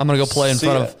 I'm out. I'm going to go play in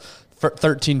front of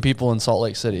 13 people in Salt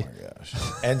Lake City. Oh, my gosh.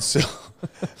 And so,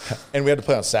 and we had to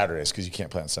play on Saturdays because you can't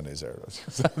play on Sundays there.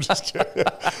 I'm just kidding.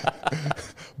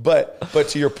 But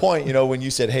to your point, when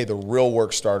you said, hey, the real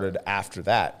work started after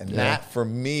that. And that, for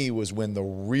me, was when the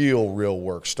real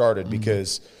work started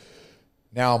because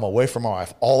now I'm away from my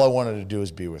wife. All I wanted to do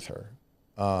was be with her.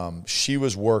 She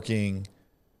was working,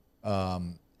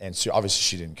 and so obviously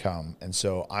she didn't come. And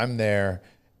so I'm there,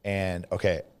 and,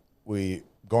 okay, we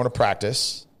going to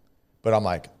practice, but I'm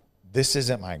like, this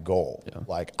isn't my goal. Yeah.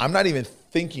 Like, I'm not even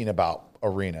thinking about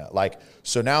arena. Like,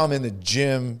 so now I'm in the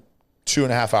gym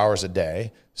 2.5 hours a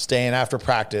day, staying after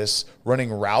practice,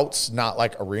 running routes, not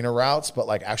like arena routes, but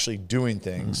like actually doing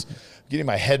things, getting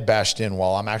my head bashed in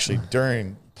while I'm actually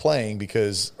playing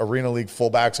because Arena League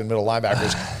fullbacks and middle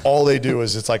linebackers, all they do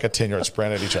is it's like a 10-yard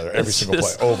sprint at each other every single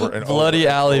play, over and over. Bloody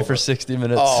alley for 60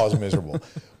 minutes. Oh, it was miserable.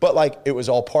 But like, it was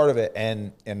all part of it,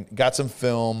 and got some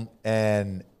film,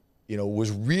 and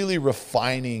was really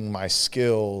refining my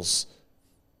skills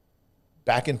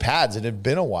back in pads. It had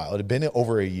been a while. It had been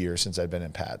over a year since I'd been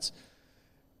in pads.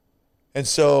 And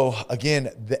so, again,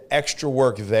 the extra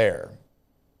work there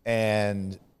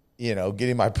and,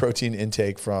 getting my protein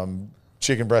intake from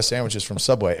chicken breast sandwiches from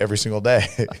Subway every single day.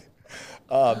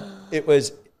 It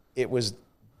was,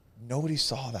 nobody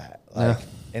saw that.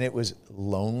 And it was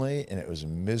lonely and it was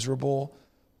miserable,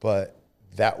 but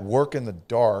that work in the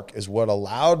dark is what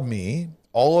allowed me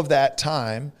all of that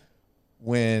time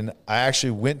when I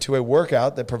actually went to a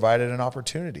workout that provided an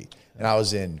opportunity. And I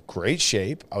was in great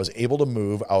shape. I was able to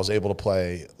move. I was able to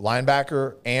play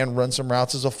linebacker and run some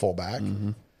routes as a fullback.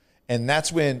 Mm-hmm. And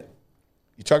that's when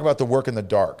you talk about the work in the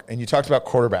dark. And you talked about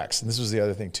quarterbacks. And this was the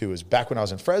other thing too, is back when I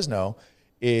was in Fresno,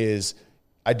 is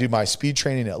I do my speed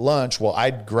training at lunch. Well,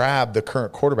 I'd grab the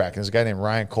current quarterback, and there's a guy named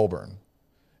Ryan Colburn.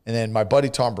 And then my buddy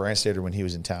Tom Brandstater, when he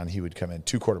was in town, he would come in,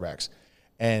 2 quarterbacks.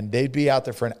 And they'd be out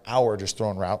there for an hour just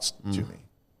throwing routes to me.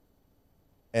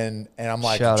 And I'm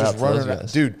like, just running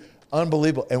around. Dude,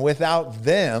 unbelievable. And without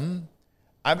them,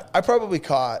 I probably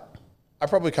caught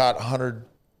 100,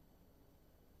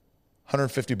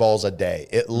 150 balls a day,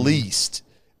 at least,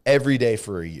 every day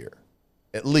for a year,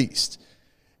 at least.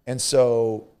 And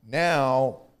so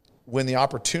now when the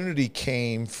opportunity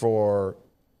came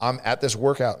I'm at this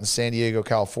workout in San Diego,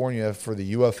 California for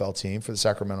the UFL team, for the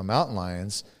Sacramento Mountain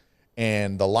Lions,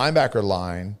 and the linebacker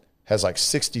line has like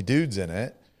 60 dudes in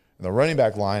it, and the running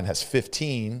back line has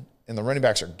 15, and the running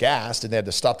backs are gassed, and they had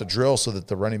to stop the drill so that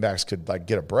the running backs could like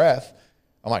get a breath.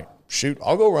 I'm like, shoot,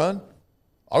 I'll go run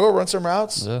some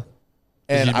routes. Yeah.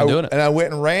 And I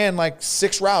went and ran like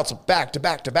 6 routes back to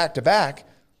back to back to back,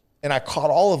 and I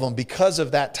caught all of them because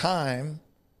of that time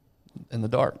in the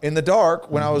dark.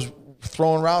 When I was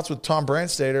throwing routes with Tom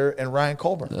Brandstater and Ryan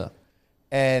Colburn. Yeah.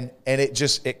 And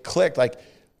it clicked. Like,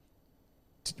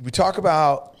 we talk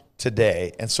about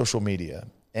today and social media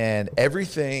and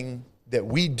everything that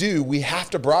we do, we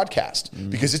have to broadcast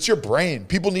because it's your brain.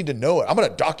 People need to know it. I'm going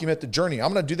to document the journey.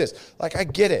 I'm going to do this. Like, I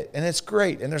get it. And it's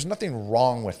great. And there's nothing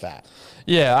wrong with that.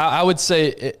 Yeah. I would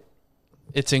say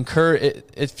it's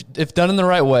if done in the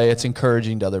right way, it's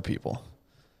encouraging to other people.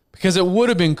 Because it would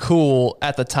have been cool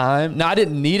at the time. Now, I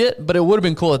didn't need it, but it would have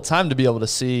been cool at the time to be able to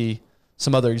see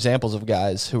some other examples of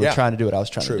guys who were trying to do what I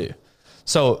was trying to do.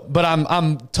 So, but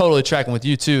I'm totally tracking with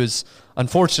you too, is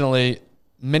unfortunately,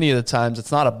 many of the times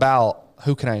it's not about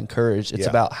who can I encourage. It's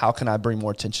about how can I bring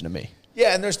more attention to me.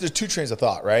 Yeah, and there's 2 trains of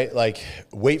thought, right? Like,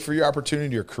 wait for your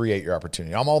opportunity or create your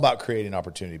opportunity. I'm all about creating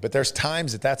opportunity, but there's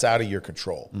times that's out of your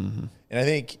control. Mm-hmm. And I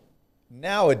think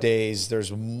nowadays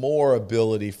there's more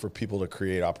ability for people to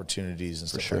create opportunities and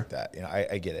stuff like that.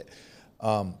 I get it.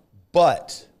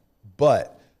 But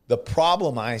the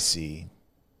problem I see,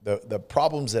 the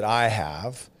problems that I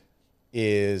have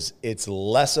is it's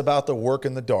less about the work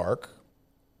in the dark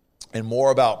and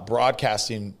more about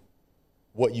broadcasting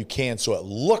what you can so it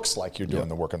looks like you're doing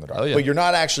the work in the dark. Oh, yeah. But you're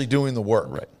not actually doing the work.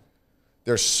 Right.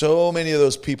 There's so many of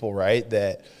those people, right,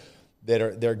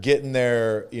 they're getting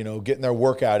their, getting their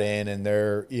workout in, and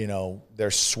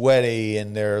they're sweaty,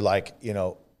 and they're like,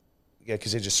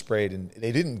 because they just sprayed and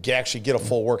they didn't actually get a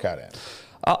full workout in.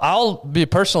 I'll be a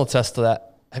personal test to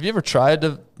that. Have you ever tried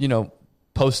to,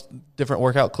 post different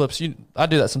workout clips? I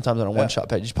do that sometimes on a one-shot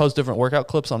page. You post different workout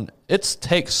clips on. It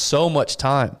takes so much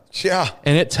time. Yeah.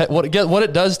 And what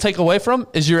it does take away from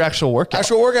is your actual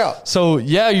workout. So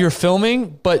yeah, you're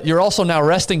filming, but you're also now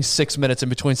resting 6 minutes in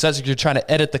between sets because you're trying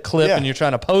to edit the clip and you're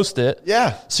trying to post it.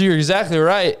 Yeah. So you're exactly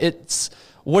right. It's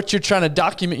what you're trying to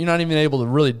document. You're not even able to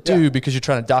really do because you're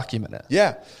trying to document it.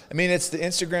 Yeah. I mean, it's the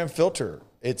Instagram filter.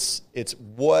 It's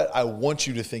what I want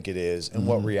you to think it is and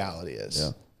what reality is.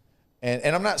 Yeah.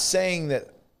 And I'm not saying that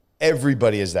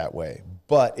everybody is that way,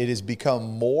 but it has become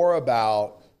more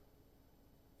about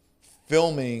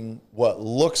filming what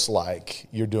looks like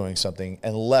you're doing something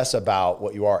and less about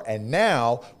what you are. And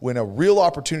now when a real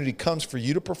opportunity comes for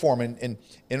you to perform, and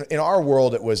in our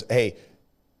world, it was, hey,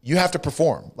 you have to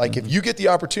perform. Like if you get the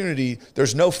opportunity,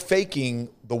 there's no faking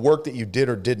the work that you did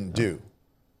or didn't do.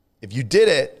 If you did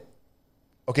it,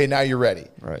 okay, now you're ready.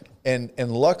 Right. And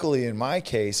luckily in my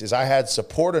case is I had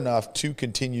support enough to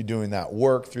continue doing that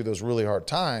work through those really hard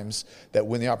times that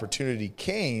when the opportunity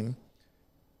came,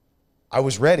 I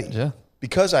was ready. Yeah.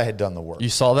 Because I had done the work. You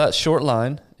saw that short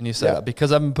line and you said,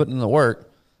 because I've been putting in the work,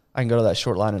 I can go to that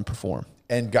short line and perform.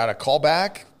 And got a call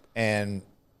back, and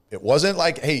it wasn't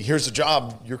like, hey, here's the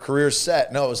job, your career's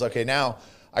set. No, it was okay, now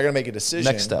I got to make a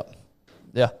decision. Next step.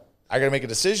 Yeah. I got to make a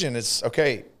decision. It's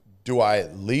okay, do I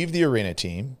leave the arena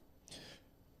team?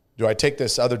 Do I take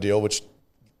this other deal, which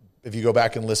if you go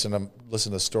back and listen to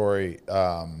the story,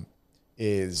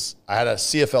 is I had a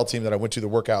CFL team that I went to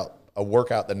a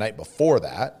workout the night before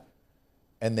that,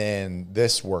 and then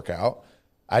this workout.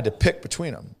 I had to pick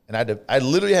between them. And I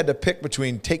literally had to pick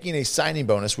between taking a signing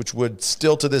bonus, which would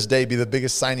still to this day be the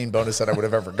biggest signing bonus that I would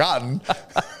have ever gotten.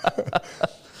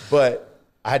 But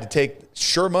I had to take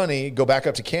sure money, go back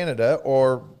up to Canada,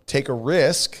 or take a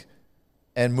risk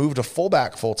and move to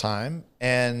fullback full time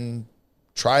and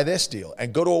try this deal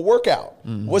and go to a workout.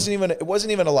 Mm-hmm. It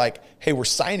wasn't even a like, hey, we're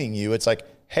signing you. It's like,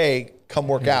 hey, come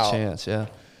work out. Chance, yeah.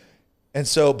 And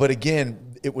so, but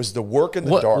again, it was the work in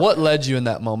the dark. What led you in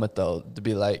that moment though to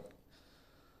be like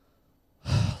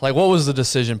what was the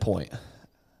decision point?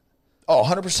 Oh,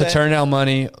 100%. To turn down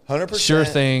money, 100%. Sure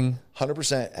thing.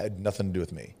 100% had nothing to do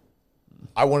with me.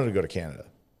 I wanted to go to Canada.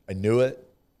 I knew it.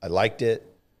 I liked it.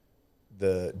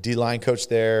 The D-line coach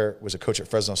there was a coach at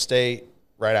Fresno State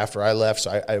right after I left,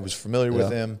 so I was familiar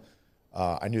with him.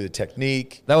 I knew the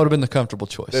technique. That would have been the comfortable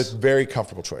choice. That's a very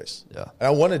comfortable choice. Yeah. And I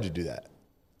wanted to do that.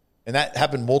 And that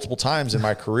happened multiple times in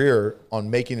my career on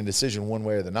making a decision one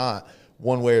way or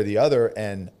the other.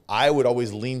 And I would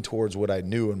always lean towards what I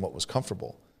knew and what was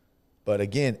comfortable. But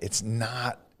again,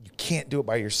 you can't do it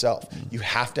by yourself. You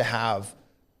have to have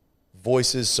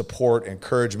voices, support,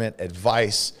 encouragement,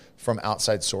 advice from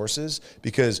outside sources,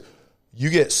 because you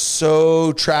get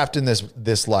so trapped in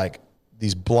this like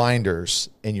these blinders,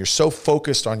 and you're so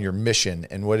focused on your mission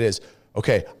and what it is.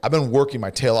 Okay, I've been working my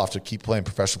tail off to keep playing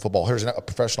professional football. Here's a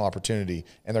professional opportunity,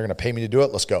 and they're going to pay me to do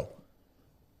it. Let's go.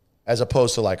 As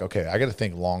opposed to like, okay, I got to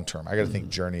think long term. I got to think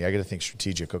journey. I got to think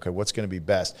strategic. Okay, what's going to be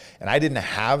best? And I didn't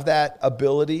have that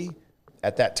ability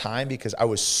at that time because I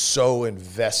was so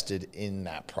invested in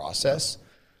that process.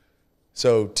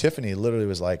 So Tiffany literally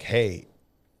was like, hey,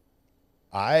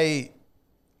 I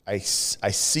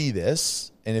see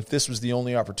this, and if this was the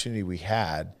only opportunity we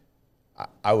had,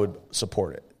 I would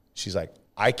support it. She's like,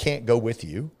 I can't go with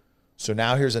you. So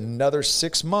now here's another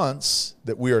 6 months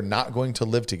that we are not going to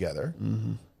live together.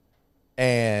 Mm-hmm.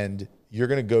 And you're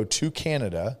going to go to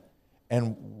Canada.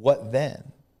 And what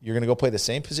then? You're going to go play the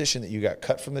same position that you got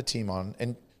cut from the team on.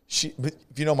 And she,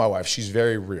 if you know my wife, she's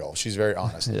very real. She's very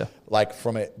honest. Yeah. Like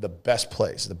from the best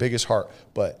place, the biggest heart.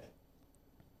 But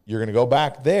you're going to go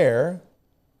back there.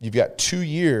 You've got 2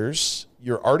 years.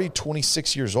 You're already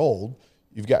 26 years old.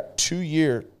 You've got 2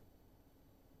 years.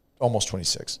 Almost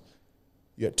 26.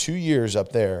 You got 2 years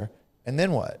up there, and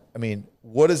then what? I mean,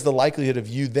 what is the likelihood of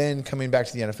you then coming back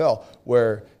to the NFL,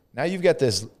 where now you've got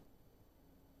this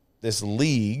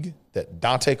league that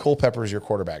Dante Culpepper is your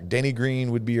quarterback, Danny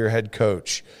Green would be your head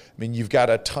coach. I mean, you've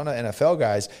got a ton of NFL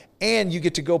guys, and you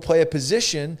get to go play a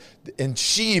position, and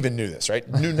she even knew this, right?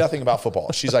 Knew nothing about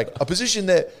football. She's like, a position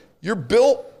that you're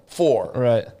built for.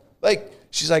 Right. Like,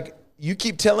 she's like, you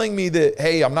keep telling me that,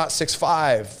 hey, I'm not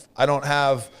 6'5", I don't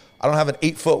have an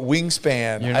 8-foot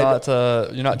wingspan.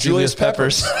 You're not Julius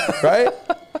Peppers, right?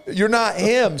 You're not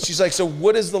him. She's like, so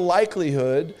what is the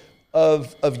likelihood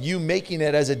of you making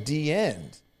it as a D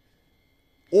end?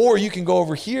 Or you can go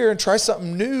over here and try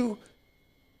something new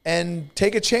and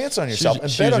take a chance on yourself and bet on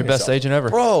yourself. She was your best agent ever.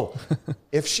 Bro,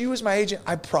 if she was my agent,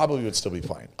 I probably would still be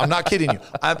playing. I'm not kidding you.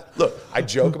 Look, I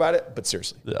joke about it, but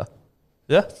seriously. Yeah.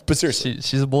 Yeah. But seriously.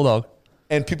 She's a bulldog.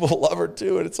 And people love her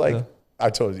too. And it's like, I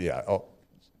told you,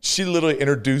 she literally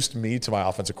introduced me to my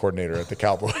offensive coordinator at the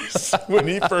Cowboys when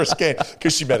he first came,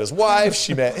 because she met his wife,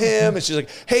 she met him, and she's like,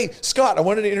 hey, Scott, I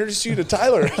wanted to introduce you to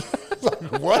Tyler. Like,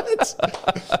 what?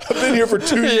 I've been here for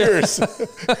 2 years.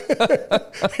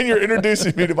 And you're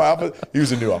introducing me to my offense. He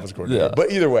was a new offensive coordinator. Yeah.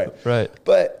 But either way. Right.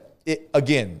 But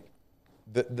again,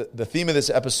 the theme of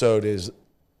this episode is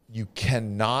you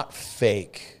cannot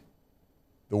fake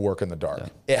the work in the dark.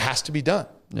 Yeah. It has to be done.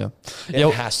 Yeah.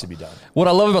 It has to be done. What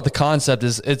I love about the concept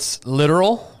is it's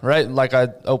literal, right?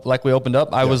 Like we opened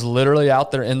up, I was literally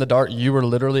out there in the dark. You were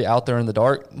literally out there in the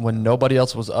dark when nobody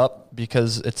else was up,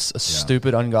 because it's a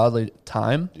stupid, ungodly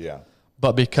time. Yeah.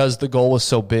 But because the goal was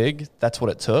so big, that's what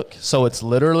it took. So it's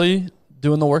literally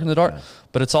doing the work in the dark,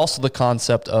 but it's also the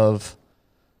concept of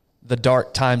the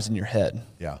dark times in your head.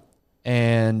 Yeah.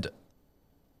 And,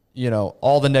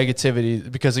 all the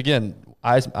negativity, because again,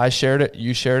 I shared it,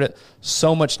 you shared it,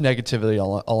 so much negativity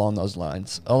along those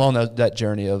lines, along that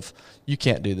journey of, you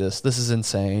can't do this. This is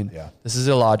insane. Yeah. This is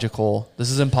illogical.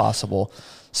 This is impossible.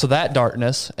 So that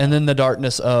darkness, and then the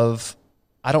darkness of,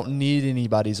 I don't need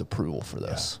anybody's approval for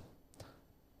this. Yeah.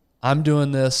 I'm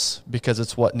doing this because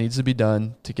it's what needs to be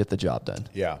done to get the job done.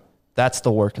 Yeah. That's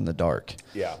the work in the dark.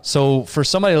 Yeah. So for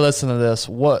somebody listening to this,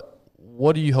 what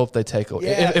do you hope they take away?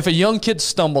 Yeah. If a young kid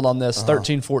stumbled on this,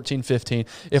 13, 14, 15,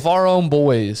 if our own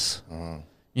boys,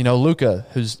 Luca,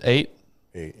 who's 8,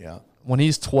 when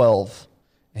he's 12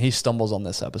 and he stumbles on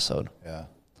this episode,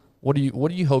 what do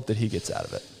you hope that he gets out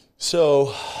of it?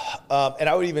 So, and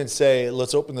I would even say,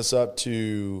 let's open this up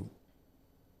to,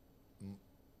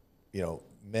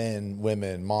 men,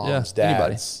 women, moms, dads,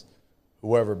 anybody.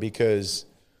 Whoever, because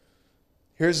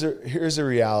here's the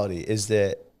reality is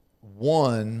that,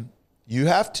 one, you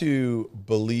have to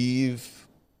believe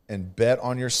and bet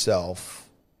on yourself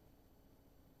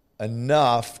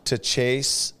enough to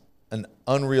chase an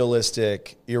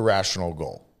unrealistic, irrational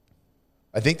goal.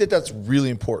 I think that's really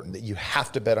important, that you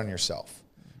have to bet on yourself.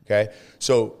 Okay?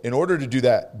 So in order to do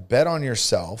that, bet on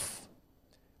yourself.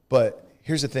 But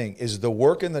here's the thing, is the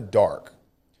work in the dark,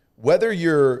 whether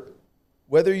you're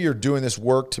doing this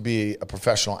work to be a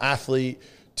professional athlete,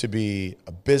 to be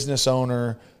a business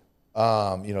owner,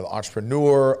 the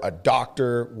entrepreneur, a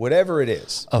doctor, whatever it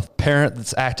is. A parent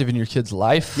that's active in your kid's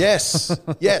life. Yes.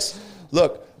 Yes.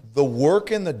 Look, the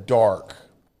work in the dark,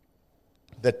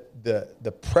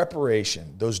 the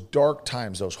preparation, those dark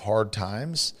times, those hard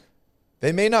times,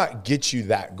 they may not get you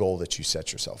that goal that you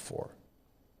set yourself for.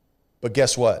 But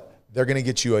guess what? They're going to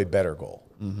get you a better goal.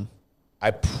 Mm-hmm.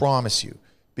 I promise you.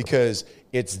 Because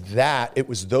it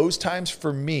was those times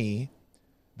for me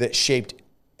that shaped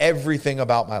everything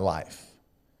about my life.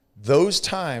 Those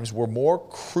times were more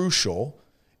crucial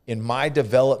in my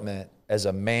development as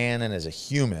a man and as a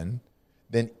human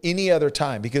than any other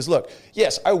time. Because look,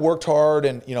 yes, I worked hard,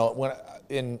 and when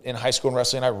in high school and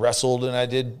wrestling, I wrestled and I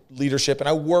did leadership and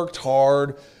I worked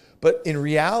hard, but in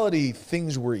reality,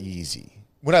 things were easy.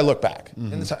 When I look back,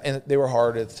 and they were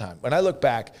hard at the time. When I look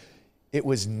back, it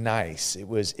was nice. It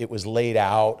was laid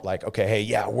out like, okay, hey,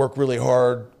 yeah, work really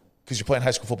hard, because you're playing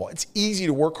high school football. It's easy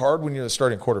to work hard when you're the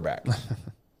starting quarterback,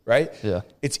 right? Yeah.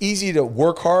 It's easy to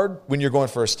work hard when you're going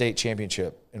for a state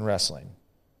championship in wrestling.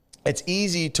 It's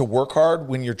easy to work hard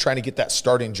when you're trying to get that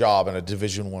starting job in a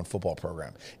Division I football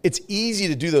program. It's easy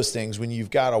to do those things when you've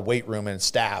got a weight room and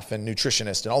staff and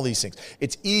nutritionist and all these things.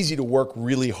 It's easy to work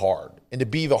really hard and to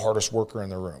be the hardest worker in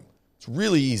the room. It's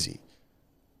really easy.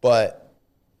 But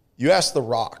you ask The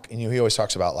Rock, and he always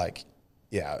talks about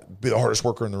be the hardest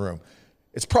worker in the room.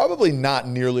 It's probably not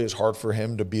nearly as hard for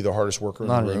him to be the hardest worker in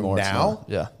the room now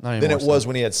than it was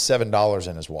when he had $7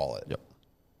 in his wallet. Yep.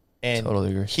 And totally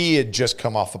agree. He had just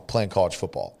come off of playing college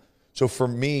football. So for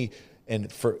me,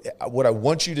 and for what I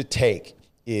want you to take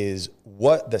is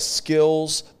what the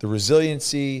skills, the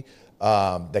resiliency,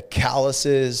 the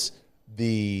calluses,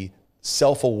 the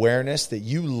self-awareness that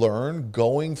you learn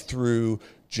going through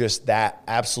just that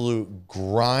absolute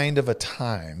grind of a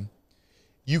time,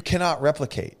 you cannot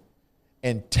replicate.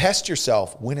 And test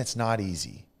yourself when it's not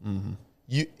easy. Mm-hmm.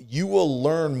 You will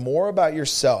learn more about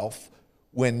yourself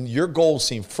when your goals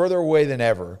seem further away than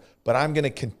ever, but I'm going to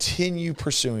continue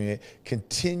pursuing it,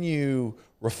 continue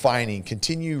refining,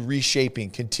 continue reshaping,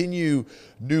 continue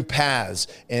new paths,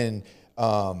 and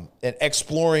and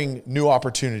exploring new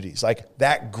opportunities, like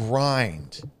that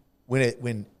grind,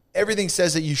 when everything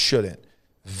says that you shouldn't,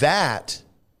 that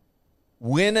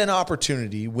when an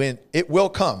opportunity will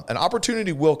come,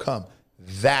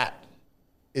 that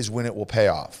is when it will pay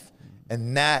off.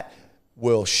 And that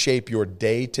will shape your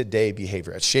day-to-day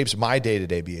behavior. It shapes my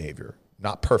day-to-day behavior.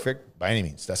 Not perfect by any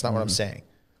means. That's not what I'm saying.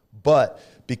 But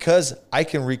because I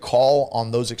can recall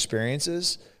on those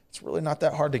experiences, it's really not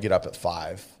that hard to get up at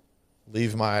 5,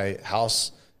 leave my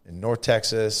house in North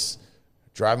Texas,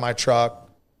 drive my truck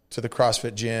to the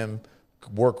CrossFit gym,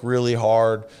 work really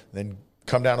hard, then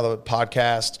come down to the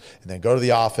podcast, and then go to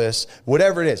the office,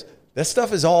 whatever it is. That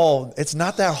stuff is it's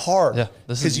not that hard. Yeah.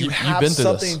 Because you have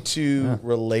something to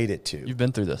relate it to. You've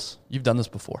been through this. You've done this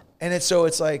before. And it's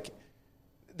like,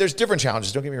 there's different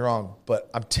challenges, don't get me wrong, but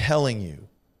I'm telling you,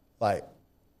 like,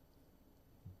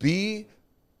 be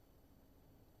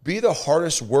the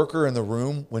hardest worker in the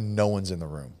room when no one's in the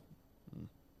room.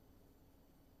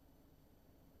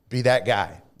 Be that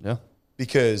guy. Yeah.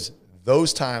 Because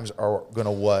those times are going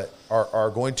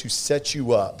to set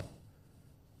you up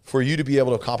for you to be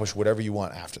able to accomplish whatever you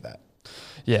want after that.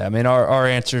 Yeah, I mean, our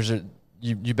answers are,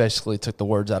 you basically took the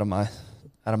words out of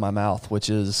my mouth, which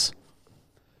is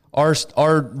our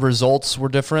results were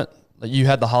different. Like, you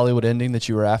had the Hollywood ending that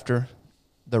you were after.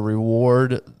 The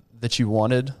reward that you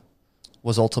wanted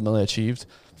was ultimately achieved.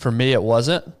 For me, it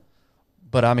wasn't.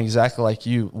 But I'm exactly like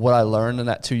you. What I learned in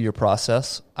that 2-year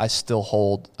process, I still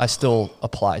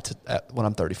apply to when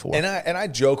I'm 34. And I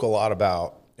joke a lot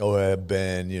about,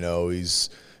 Ben, he's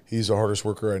the hardest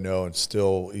worker I know, and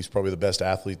still he's probably the best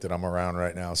athlete that I'm around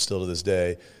right now, still to this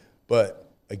day. But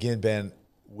again, Ben,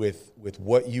 with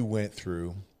what you went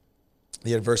through,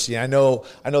 the adversity, I know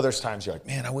there's times you're like,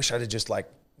 man, I wish I'd have just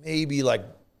maybe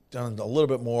done a little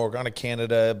bit more, gone to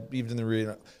Canada, even in the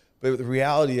region. But the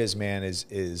reality is, man,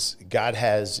 is God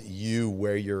has you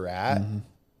where you're at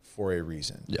for a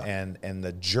reason. Yeah. And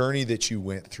the journey that you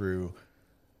went through,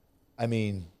 I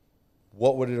mean,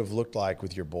 what would it have looked like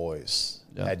with your boys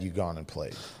had you gone and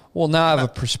played? Well, now I have a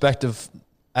perspective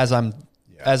as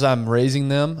I'm raising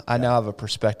them. I now have a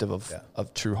perspective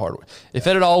of true hard work. If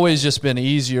it had always just been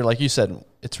easier, like you said,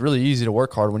 it's really easy to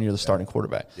work hard when you're the starting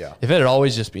quarterback. Yeah. If it had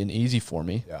always just been easy for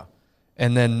me. Yeah.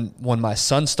 And then when my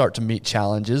sons start to meet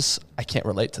challenges, I can't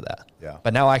relate to that. Yeah.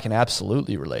 But now I can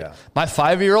absolutely relate. Yeah. My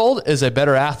 5-year-old is a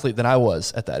better athlete than I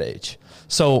was at that age.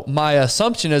 So my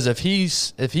assumption is if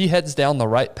he heads down the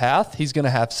right path, he's going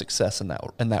to have success in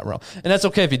that realm. And that's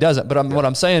okay if he doesn't. But what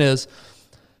I'm saying is,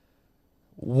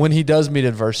 when he does meet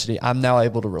adversity, I'm now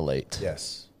able to relate.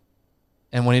 Yes.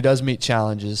 And when he does meet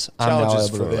challenges, I'm now able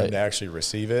to relate. For them to actually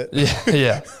receive it.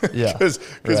 Yeah. Because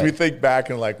we think back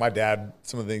and my dad,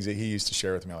 some of the things that he used to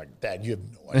share with me, I'm like, Dad, you have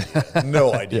no idea.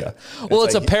 No idea. Yeah. Well,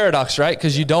 it's a paradox, right?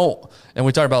 Because you don't, and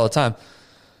we talk about it all the time,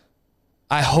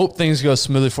 I hope things go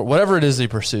smoothly for whatever it is he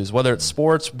pursues, whether it's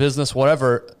sports, business,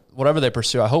 whatever they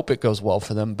pursue. I hope it goes well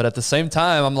for them. But at the same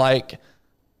time, I'm like,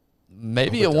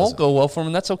 maybe it won't go well for him,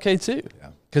 and that's okay too.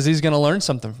 Because he's going to learn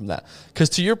something from that. Because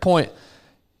to your point,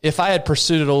 if I had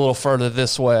pursued it a little further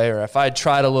this way, or if I'd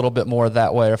tried a little bit more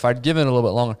that way, or if I'd given it a little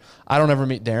bit longer, I don't ever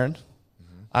meet Darren.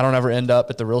 I don't ever end up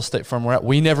at the real estate firm we're at.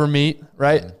 We never meet,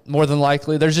 right? More than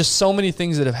likely. There's just so many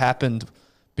things that have happened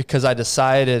because I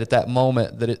decided at that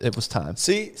moment that it was time.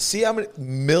 See how many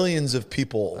millions of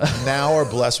people now are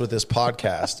blessed with this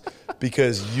podcast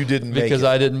because you didn't make it. Because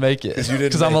I didn't make it.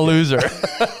 Because I'm a loser.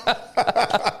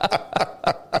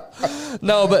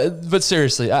 No, but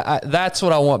seriously, that's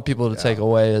what I want people to take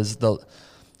away is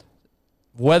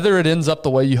whether it ends up the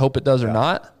way you hope it does or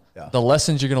not, the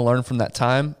lessons you're going to learn from that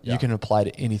time, you can apply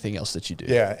to anything else that you do.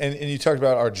 Yeah, and you talked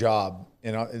about our job,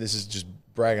 and this is just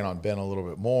bragging on Ben a little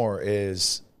bit more,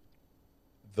 is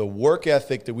the work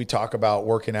ethic that we talk about,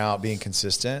 working out, being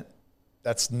consistent,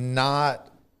 that's not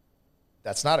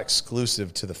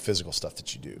exclusive to the physical stuff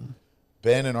that you do.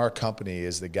 Ben in our company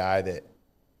is the guy that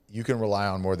you can rely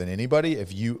on more than anybody.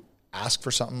 If you ask for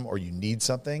something or you need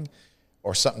something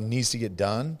or something needs to get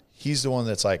done, he's the one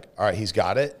that's like, all right, he's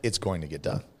got it. It's going to get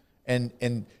done.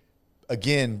 And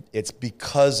again, it's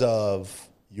because of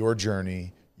your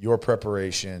journey, your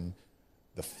preparation,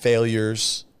 the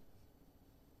failures,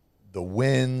 the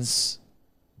wins,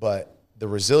 but the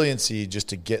resiliency just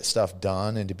to get stuff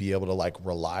done and to be able to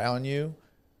rely on you.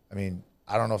 I mean,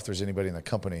 I don't know if there's anybody in the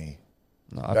company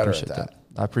better at that.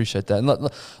 I appreciate that. And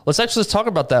let's talk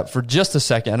about that for just a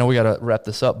second. I know we got to wrap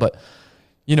this up, but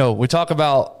we talk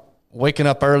about waking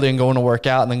up early and going to work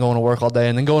out and then going to work all day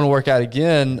and then going to work out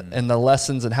again and the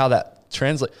lessons and how that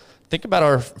translates. Think about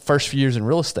our first few years in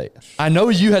real estate. I know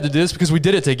you had to do this because we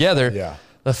did it together. Yeah.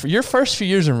 Your first few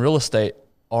years in real estate,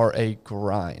 are a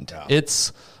grind. Yeah.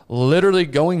 It's literally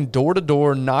going door to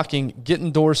door, knocking,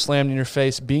 getting doors slammed in your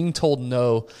face, being told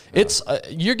no. Yeah. It's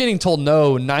you're getting told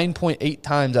no 9.8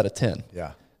 times out of 10.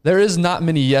 Yeah. There is not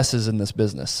many yeses in this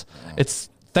business. No. It's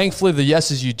thankfully the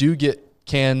yeses you do get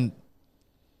can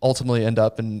ultimately end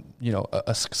up in, you know,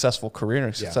 a successful career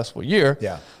and a successful year.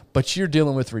 Yeah. But you're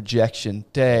dealing with rejection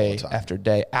day after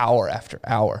day, hour after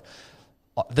hour.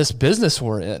 This business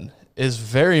we're in is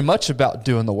very much about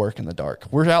doing the work in the dark.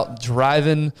 We're out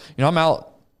driving, you know, I'm out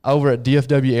over at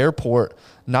DFW Airport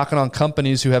knocking on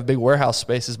companies who have big warehouse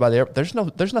spaces by the airport.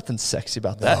 There's nothing sexy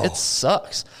about that. No. It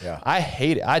sucks. Yeah. I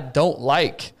hate it. I don't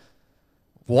like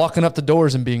walking up the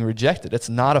doors and being rejected. It's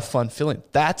not a fun feeling.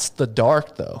 That's the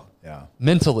dark though. Yeah.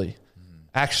 Mentally.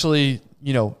 Actually,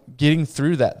 you know, getting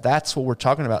through that. That's what we're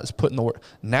talking about, is putting the work.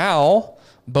 Now,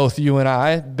 both you and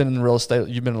I have been in real estate.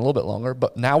 You've been a little bit longer,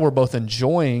 but now we're both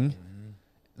enjoying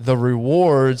the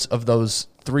rewards of those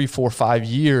 3, 4, 5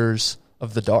 years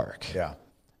of the dark. Yeah.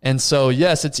 And so,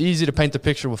 yes, it's easy to paint the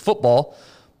picture with football,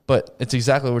 but it's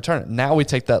exactly what we're turning. Now we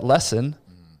take that lesson,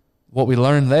 what we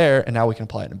learned there, and now we can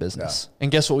apply it in business. Yeah.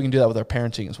 And guess what? We can do that with our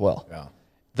parenting as well. Yeah.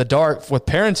 The dark with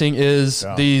parenting is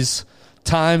these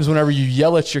times whenever you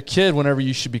yell at your kid whenever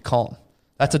you should be calm.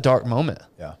 That's a dark moment.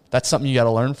 Yeah. That's something you got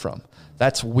to learn from.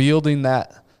 That's wielding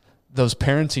those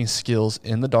parenting skills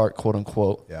in the dark, quote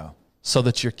unquote. Yeah. So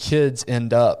that your kids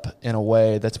end up in a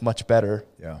way that's much better.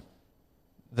 Yeah.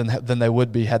 Than they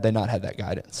would be had they not had that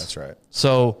guidance. That's right.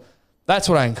 So that's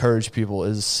what I encourage people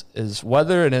is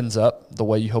whether it ends up the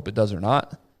way you hope it does or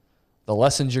not, the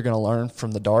lessons you're going to learn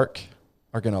from the dark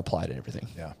are going to apply to everything.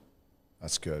 Yeah.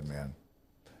 That's good, man.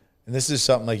 And this is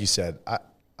something, like you said,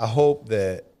 I hope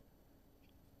that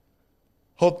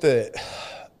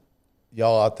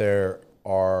y'all out there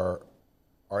are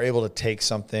able to take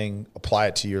something, apply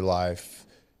it to your life,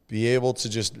 be able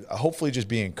to hopefully just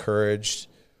be encouraged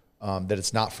that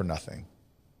it's not for nothing.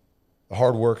 The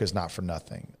hard work is not for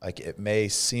nothing. Like, it may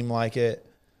seem like it.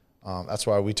 That's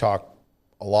why we talk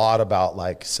a lot about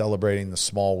like celebrating the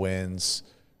small wins,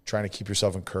 trying to keep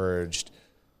yourself encouraged.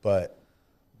 But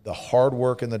the hard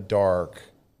work in the dark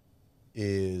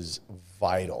is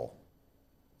vital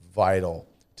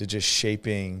to just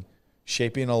shaping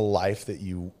a life that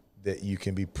you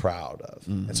can be proud of.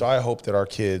 Mm-hmm. And so I hope that our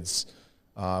kids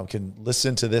can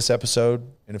listen to this episode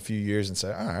in a few years and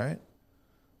say,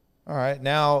 all right,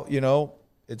 now, you know,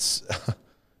 it's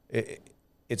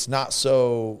it's not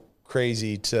so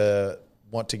crazy to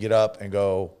want to get up and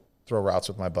go throw routes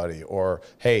with my buddy, or,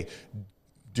 hey,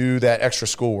 do that extra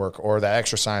schoolwork or that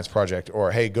extra science project,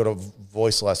 or, hey, go to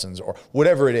voice lessons, or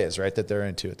whatever it is, right, that they're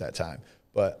into at that time.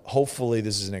 But hopefully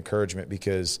this is an encouragement,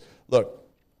 because, look,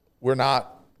 we're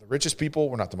not the richest people.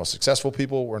 We're not the most successful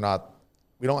people. We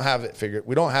don't have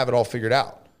it all figured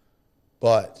out,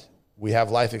 but we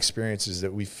have life experiences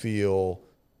that we feel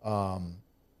can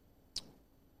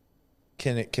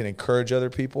encourage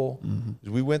other people.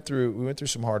 Mm-hmm. We went through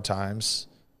some hard times.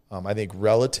 I think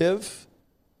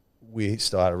we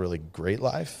still had a really great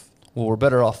life. Well, we're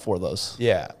better off for those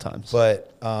times.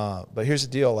 But here's the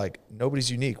deal: like,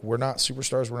 nobody's unique. We're not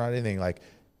superstars. We're not anything. Like,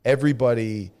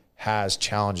 everybody has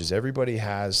challenges. Everybody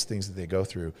has things that they go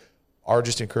through. Our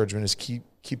just encouragement is keep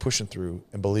pushing through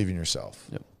and believe in yourself.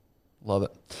 Yep. Love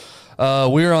it.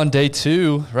 We're on day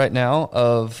 2 right now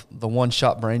of the One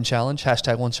Shot Brain Challenge,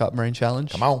 #One Shot Brain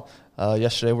Challenge. Come on.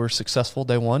 Yesterday we were successful,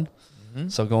 day 1. Mm-hmm.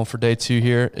 So going for day 2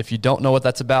 here. If you don't know what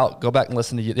that's about, go back and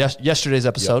listen to yesterday's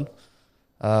episode.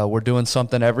 Yep. We're doing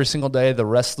something every single day the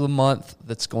rest of the month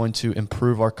that's going to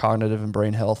improve our cognitive and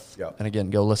brain health. Yep. And again,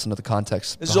 go listen to the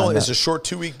context. It's a short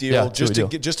 2-week deal, just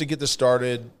to get this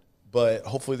started. But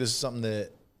hopefully this is something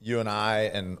that you and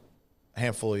I and a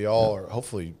handful of y'all, or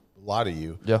hopefully a lot of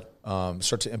you,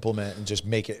 start to implement and just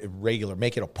make it regular,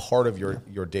 make it a part of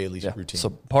your daily routine. So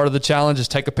part of the challenge is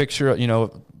take a picture. You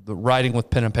know, the writing with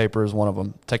pen and paper is one of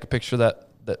them. Take a picture that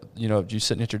you know, you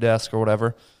sitting at your desk or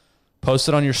whatever. Post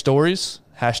it on your stories.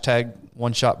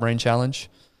 #One Shot Brain Challenge,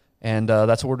 and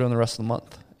that's what we're doing the rest of the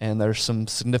month. And there's some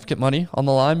significant money on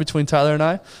the line between Tyler and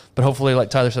I. But hopefully, like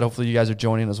Tyler said, hopefully you guys are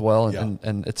joining as well.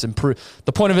 And it's improve.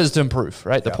 The point of it is to improve,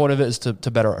 right? The point of it is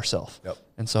to better ourselves. Yep.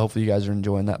 And so hopefully you guys are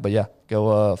enjoying that. But yeah,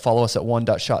 go follow us at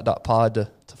one.shot.pod to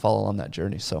follow on that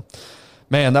journey. So,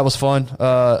 man, that was fun.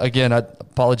 Again,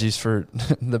 apologies for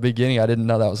the beginning. I didn't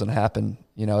know that was going to happen.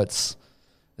 You know, it's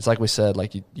like we said,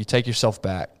 like you take yourself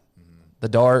back. Mm-hmm. The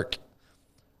dark,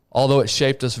 although it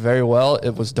shaped us very well,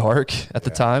 it was dark at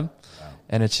the time.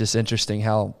 And it's just interesting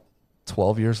how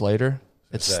 12 years later,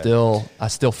 I still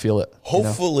feel it.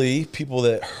 Hopefully people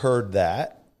that heard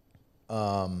that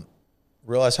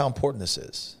realize how important this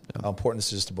is, how important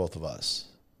this is to both of us.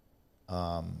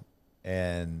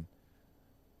 And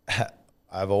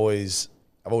I've always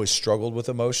struggled with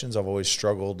emotions. I've always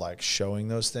struggled like showing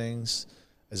those things.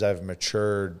 As I've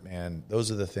matured, man, those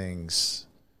are the things,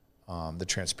 the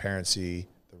transparency,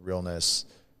 the realness,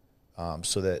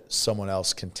 so that someone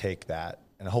else can take that.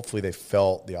 And hopefully they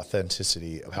felt the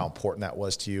authenticity of how important that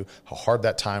was to you, how hard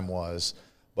that time was,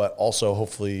 but also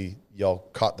hopefully y'all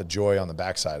caught the joy on the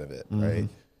backside of it, right?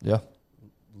 Yeah.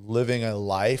 Living a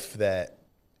life that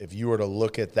if you were to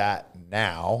look at that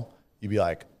now, you'd be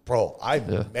like, bro, I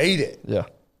made it. Yeah.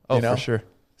 Oh, you know? For sure.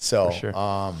 So, for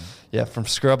sure. Yeah, from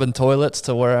scrubbing toilets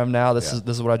to where I'm now, this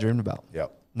is what I dreamed about.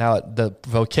 Yep. Now the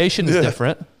vocation is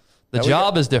different. The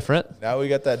job is different. Now we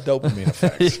got that dopamine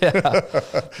effect.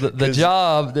 The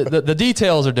job, the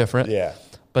details are different. Yeah.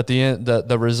 But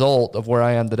the result of where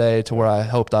I am today to where I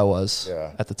hoped I was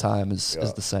at the time is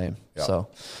the same. Yeah. So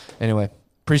anyway,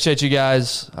 appreciate you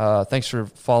guys. Thanks for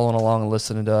following along and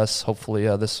listening to us. Hopefully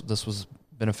this was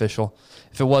beneficial.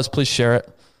 If it was, please share it.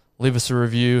 Leave us a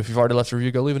review. If you've already left a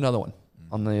review, go leave another one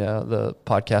on the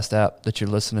podcast app that you're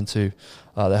listening to.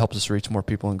 That helps us reach more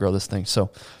people and grow this thing.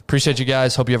 So appreciate you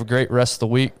guys. Hope you have a great rest of the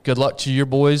week. Good luck to your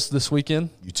boys this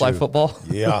weekend. You too. Flag football.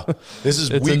 Yeah. This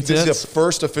is week. This is the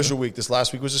first official week. This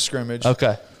last week was a scrimmage.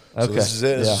 Okay. So this is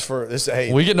it. This is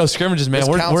hey. We get no scrimmages, man.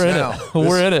 We're in it.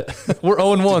 We're in it. We're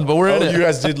 0-1, but we're in it. You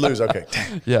guys did lose. Okay.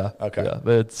 Yeah. Okay. Yeah,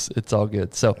 but it's all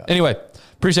good. So anyway,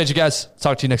 appreciate you guys.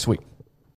 Talk to you next week.